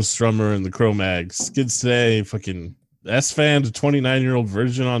fucking Joe Strummer and the Cro-Mags. Kids today, fucking S-Fan, a 29-year-old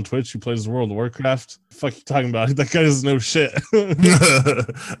virgin on Twitch who plays World of Warcraft. Fuck you talking about? That guy doesn't know shit.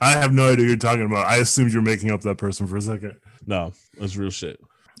 I have no idea who you're talking about. I assumed you're making up that person for a second. No, that's real shit.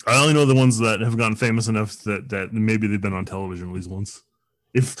 I only know the ones that have gotten famous enough that maybe they've been on television at least once.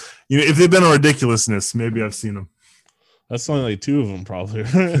 If they've been a ridiculousness, maybe I've seen them. That's only like 2 of them, probably.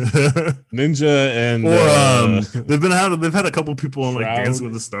 Ninja and they've had a couple people on like Dancing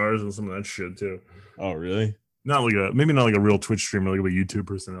with the Stars and some of that shit too. Oh, really? Maybe not like a real Twitch streamer, like a YouTube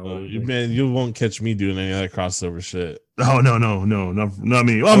personality. Man, you won't catch me doing any of that crossover shit. Oh no, not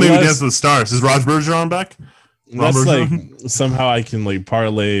me. Well, maybe Dance with the Stars. Is Raj Bergeron back? That's like somehow I can like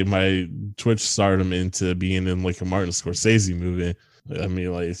parlay my Twitch stardom into being in like a Martin Scorsese movie. I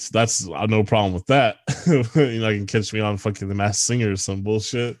mean, like that's no problem with that. I can catch me on fucking The Masked Singer or some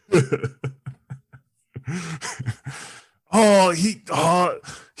bullshit.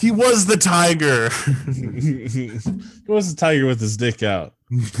 He was the tiger. He was the tiger with his dick out.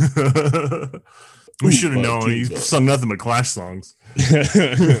 We should have known. He sung nothing but Clash songs.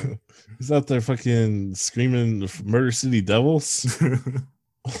 He's out there fucking screaming Murder City Devils.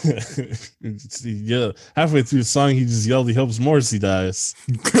 Yeah, halfway through the song, he just yelled he hopes Morrissey dies.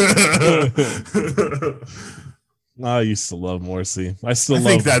 I used to love Morrissey. I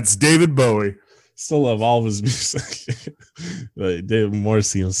think that's David Bowie. Still love all of his music. Like David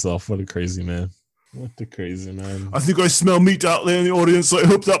Morrissey himself, what a crazy man. What a crazy man. I think I smell meat out there in the audience. I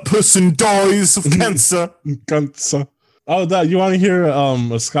hope that person dies of cancer. Cancer. Oh, you want to hear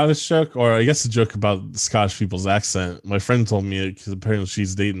a Scottish joke, or I guess a joke about Scottish people's accent? My friend told me it because apparently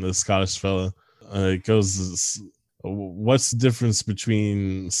she's dating a Scottish fella. It goes, what's the difference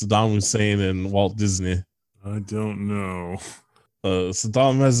between Saddam Hussein and Walt Disney? I don't know.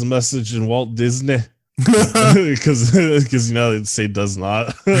 Saddam has a message in Walt Disney. Because they'd say does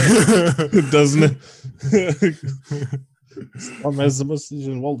not. Doesn't it? Saddam has a message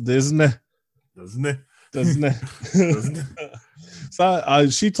in Walt Disney. Doesn't it? Doesn't it? So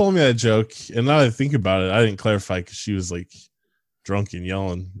she told me that joke, and now that I think about it, I didn't clarify because she was like drunk and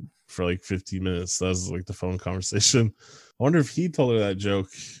yelling for like 15 minutes. That was like the phone conversation. I wonder if he told her that joke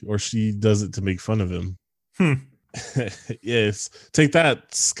or she does it to make fun of him. Yes, take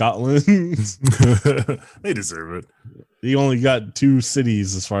that, Scotland. They deserve it. He only got 2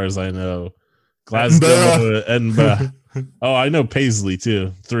 cities as far as I know. Glasgow, Edinburgh. Oh, I know Paisley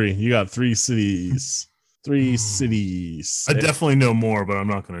too. 3. You got 3 cities. 3 cities. I definitely know more, but I'm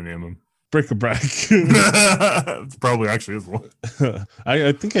not going to name them. Bric-a-brac. It's probably actually is one.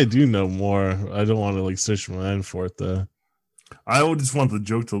 I think I do know more. I don't want to like search my mind for it though. I would just want the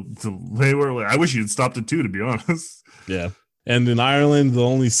joke to lay where I wish you'd stopped at 2, to be honest. Yeah. And in Ireland, the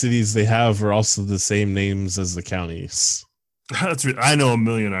only cities they have are also the same names as the counties. I know a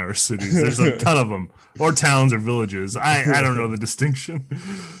million Irish cities. There's a ton of them, or towns or villages. I don't know the distinction.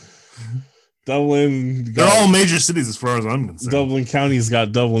 Dublin. They're all major cities as far as I'm concerned. Dublin County's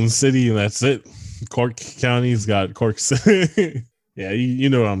got Dublin City, and that's it. Cork County's got Cork City. Yeah, you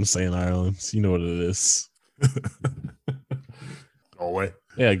know what I'm saying, Ireland. You know what it is. Galway.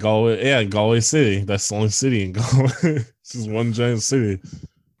 Yeah, Galway. Yeah, Galway City. That's the only city in Galway. It's just one giant city.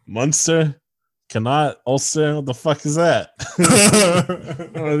 Munster. Cannot Ulster. What the fuck is that?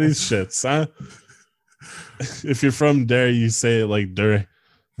 What are these shits, huh? If you're from Derry, you say it like Derry.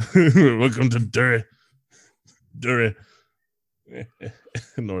 Welcome to Derry. Derry.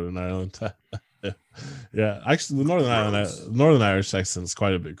 Northern Ireland. Yeah, actually, the Northern Irish accent is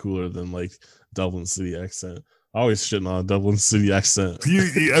quite a bit cooler than like Dublin City accent. Always shitting on a Dublin City accent.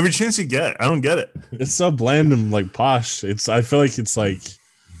 You every chance you get. I don't get it. It's so bland and like posh. I feel like it's like.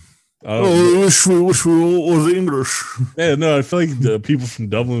 Wish we all the English. Yeah, no, I feel like the people from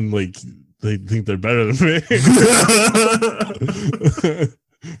Dublin like they think they're better than me.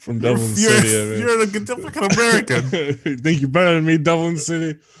 From Dublin City. You're a fucking American. You think you're better than me, Dublin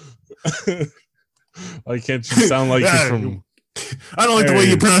City? Why can't you sound like you're from... I don't like the way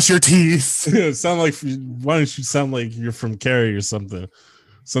you pronounce your teeth. Why don't you sound like you're from Kerry or something?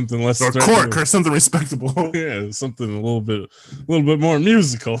 Something less... Or Cork or something respectable. Yeah, something a little bit more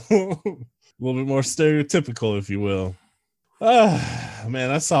musical. A little bit more stereotypical, if you will. Man,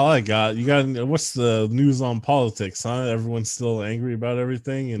 that's all I got. You got what's the news on politics, huh? Everyone's still angry about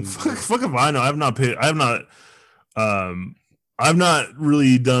everything, and fuck if I know. I've not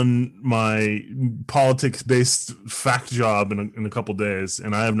really done my politics based fact job in a couple days,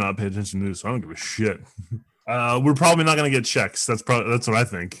 and I have not paid attention to news, so I don't give a shit. We're probably not gonna get checks. That's what I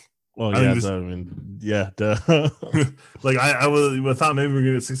think. Well, yeah, duh. Like I thought maybe we're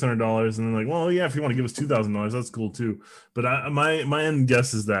gonna get $600, and then like, well, yeah, if you want to give us $2,000, that's cool too. But my end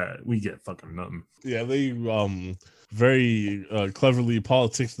guess is that we get fucking nothing. Yeah, they very cleverly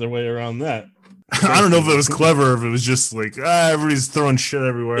politics their way around that. I don't know if it was clever, or if it was just like everybody's throwing shit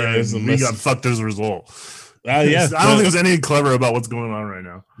everywhere, and we got fucked as a result. Yeah, I don't think there's anything clever about what's going on right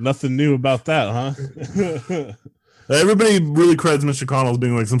now. Nothing new about that, huh? Everybody really credits Mr. Connell as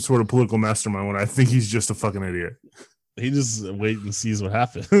being like some sort of political mastermind when I think he's just a fucking idiot. He just waits and sees what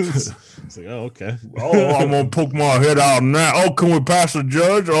happens. It's like, oh, okay. Oh, I'm going to poke my head out now. Oh, can we pass the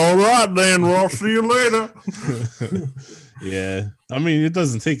judge? All right, then. We'll see you later. Yeah. I mean, it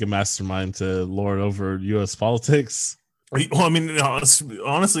doesn't take a mastermind to lord over U.S. politics. Well, I mean,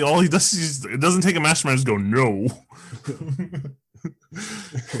 honestly, all he does is it doesn't take a mastermind to just go, no.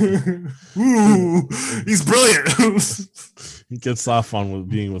 Ooh, he's brilliant. He gets off on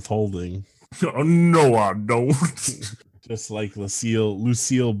being withholding. Oh, no, I don't. Just like Lucille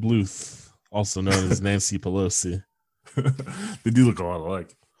Bluth, also known as Nancy Pelosi. They do look a lot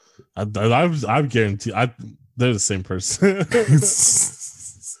alike. I guarantee they're the same person. They're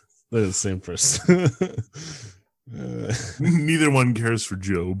the same person. Neither one cares for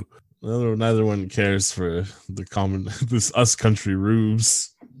Job. Neither one cares for this us country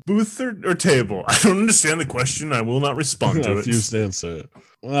rubes. Booth or table? I don't understand the question. I will not respond to it. Refuse to answer it.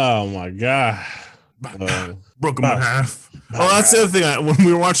 Oh my god. Broke him in half. Oh, that's the other thing. When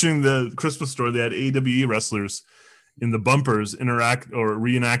we were watching the Christmas Story, they had AEW wrestlers in the bumpers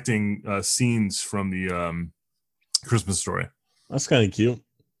reenacting scenes from the Christmas Story. That's kind of cute.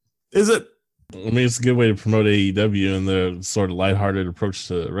 Is it? I mean, it's a good way to promote AEW and their sort of lighthearted approach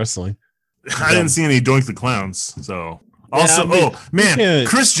to wrestling. I didn't see any Doink the Clowns, so... Also,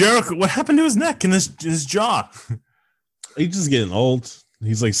 Chris Jericho, what happened to his neck and his jaw? He's just getting old.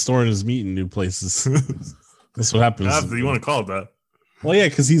 He's like storing his meat in new places. That's what happens. You want to call it that? Well, yeah,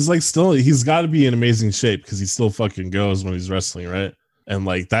 because he's got to be in amazing shape because he still fucking goes when he's wrestling, right? And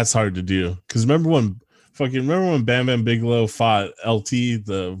like that's hard to do. Because remember when Bam Bam Bigelow fought LT,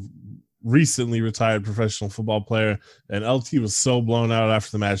 the recently retired professional football player, and LT was so blown out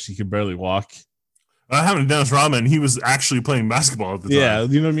after the match he could barely walk. I happened to Dennis Rodman. He was actually playing basketball at the time. Yeah,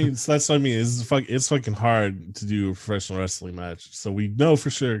 you know what I mean? So that's what I mean. It's fucking hard to do a professional wrestling match. So we know for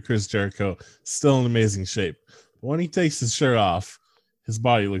sure Chris Jericho still in amazing shape. But when he takes his shirt off, his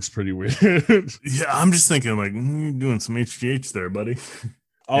body looks pretty weird. Yeah, I'm just thinking like, you're doing some HGH there, buddy.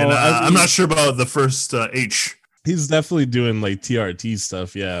 And I'm not sure about the first H. He's definitely doing like TRT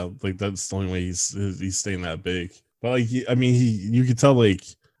stuff. Yeah, like that's the only way he's staying that big. But like, you could tell like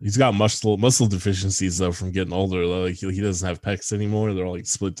he's got muscle deficiencies though from getting older. Like he doesn't have pecs anymore. They're all like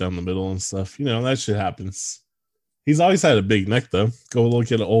split down the middle and stuff. You know, that shit happens. He's always had a big neck though. Go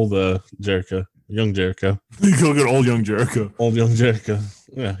look at old Jericho, young Jericho. Go get old young Jericho. Old young Jericho.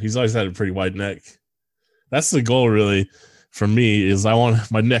 Yeah, he's always had a pretty wide neck. That's the goal, really. For me, is I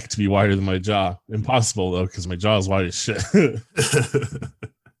want my neck to be wider than my jaw. Impossible though, because my jaw is wide as shit.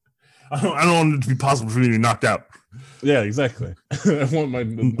 I don't want it to be possible for me to be knocked out. Yeah, exactly. I want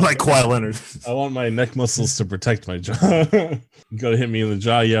like Kawhi Leonard. I want my neck muscles to protect my jaw. You gotta hit me in the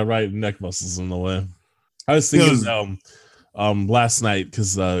jaw. Yeah, right. Neck muscles in the way. I was thinking last night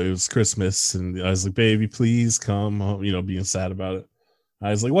because it was Christmas, and I was like, "Baby, please come." Being sad about it. I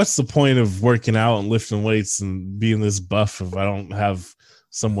was like, what's the point of working out and lifting weights and being this buff if I don't have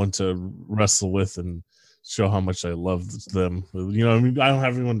someone to wrestle with and show how much I love them? You know, I mean, I don't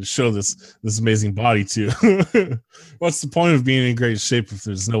have anyone to show this amazing body to. What's the point of being in great shape if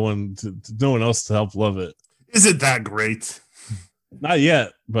there's no one else to help love it? Is it that great? Not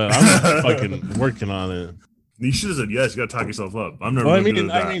yet, but I'm fucking working on it. You should have said yes. You got to talk yourself up. I'm never. Well, I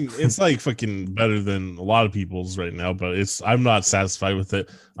mean, it's like fucking better than a lot of people's right now, but I'm not satisfied with it.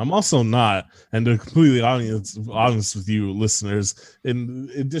 I'm also not, and to be completely honest with you, listeners,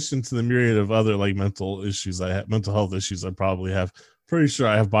 in addition to the myriad of other like mental health issues I probably have, pretty sure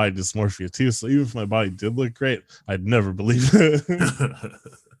I have body dysmorphia too. So even if my body did look great, I'd never believe it.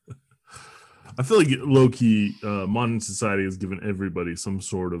 I feel like low key, modern society has given everybody some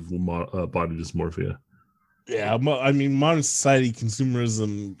sort of body dysmorphia. Yeah, I mean, modern society,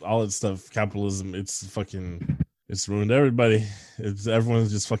 consumerism, all that stuff, capitalism, it's ruined everybody.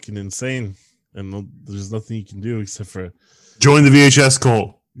 Everyone's just fucking insane, and there's nothing you can do except for join the VHS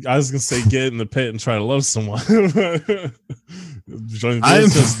cult. I was gonna say get in the pit and try to love someone. Join the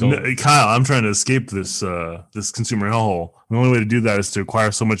VHS cult. Kyle, I'm trying to escape this consumer hellhole. The only way to do that is to acquire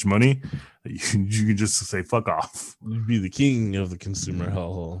so much money that you can just say fuck off. You'd be the king of the consumer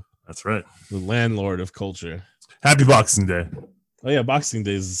hellhole. That's right. The landlord of culture. Happy Boxing Day. Oh yeah, Boxing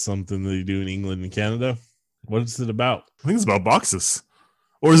Day is something they do in England and Canada. What is it about? I think it's about boxes.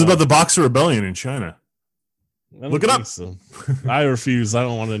 Or is it about the Boxer Rebellion in China? Look it up. So. I refuse. I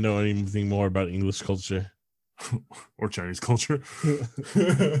don't want to know anything more about English culture. Or Chinese culture.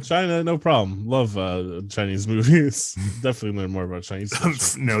 China, no problem. Love Chinese movies. Definitely learn more about Chinese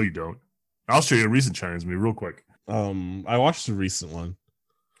culture. No, you don't. I'll show you a recent Chinese movie real quick. I watched a recent one.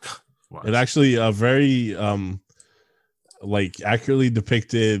 Wow. It actually very like accurately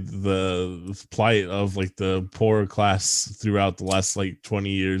depicted the plight of like the poor class throughout the last like 20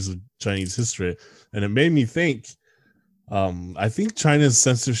 years of Chinese history, and it made me think. I think China's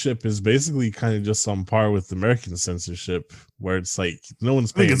censorship is basically kind of just on par with American censorship, where it's like no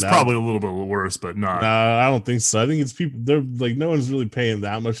one's paying. I think it's probably a little bit worse, but not. I don't think so. I think it's people. They're like no one's really paying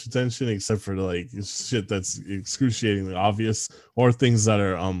that much attention, except for like shit that's excruciatingly obvious or things that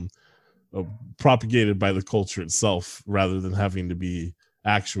are propagated by the culture itself rather than having to be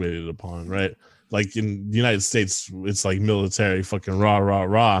actuated upon, right? Like in the United States, it's like military fucking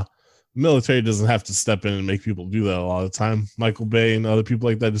rah. Military doesn't have to step in and make people do that a lot of the time. Michael Bay and other people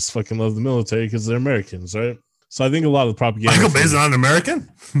like that just fucking love the military because they're Americans, right? So I think a lot of the propaganda. Michael Bay's not an American?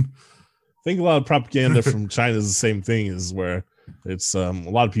 I think a lot of propaganda from China is the same thing, is where it's a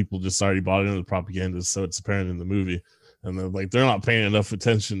lot of people just already bought into the propaganda, so it's apparent in the movie. And they're not paying enough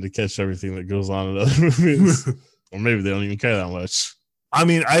attention to catch everything that goes on in other movies. Or maybe they don't even care that much. I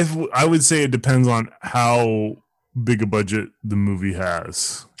mean, I would say it depends on how big a budget the movie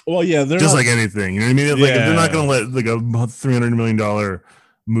has. Well, yeah, they're just like anything. You know what I mean? Like they're not going to let like a $300 million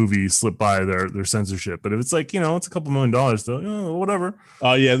movie slip by their censorship. But if it's like, it's a couple $1 million, though, whatever.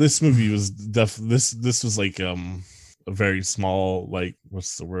 Oh yeah, this movie was this was like a very small, like,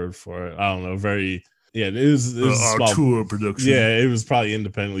 what's the word for it? I don't know. It was small tour production. Yeah, it was probably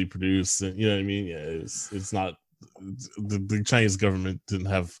independently produced, and you know what I mean. Yeah, it's not the Chinese government didn't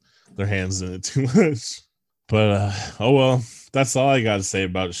have their hands in it too much. But oh well, that's all I got to say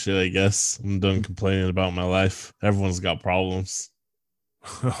about shit. I guess I'm done complaining about my life. Everyone's got problems.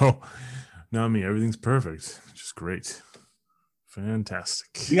 Oh, no, I mean everything's perfect. Just great,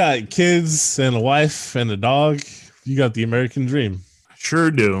 fantastic. You got kids and a wife and a dog. You got the American dream.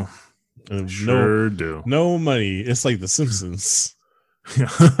 Sure do. No money. It's like The Simpsons.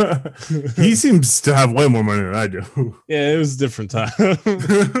 He seems to have way more money than I do. Yeah, it was a different time.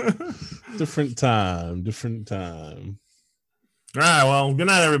 different time. All right, well, good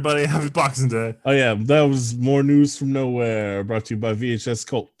night, everybody. Happy Boxing Day. Oh, yeah, that was more news from nowhere, brought to you by VHS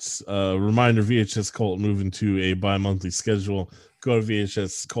Cult. Reminder, VHS Cult moving to a bi-monthly schedule. Go to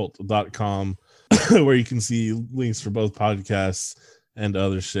VHScult.com where you can see links for both podcasts and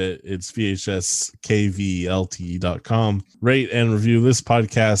other shit. It's VHSKVLT.com. Rate and review this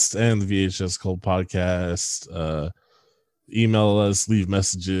podcast and the VHS Cult podcast. Email us, leave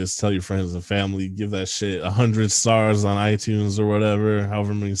messages, tell your friends and family, give that shit 100 stars on iTunes or whatever,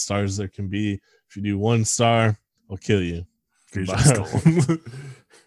 however many stars there can be. If you do 1 star, I'll kill you. VHS Cult.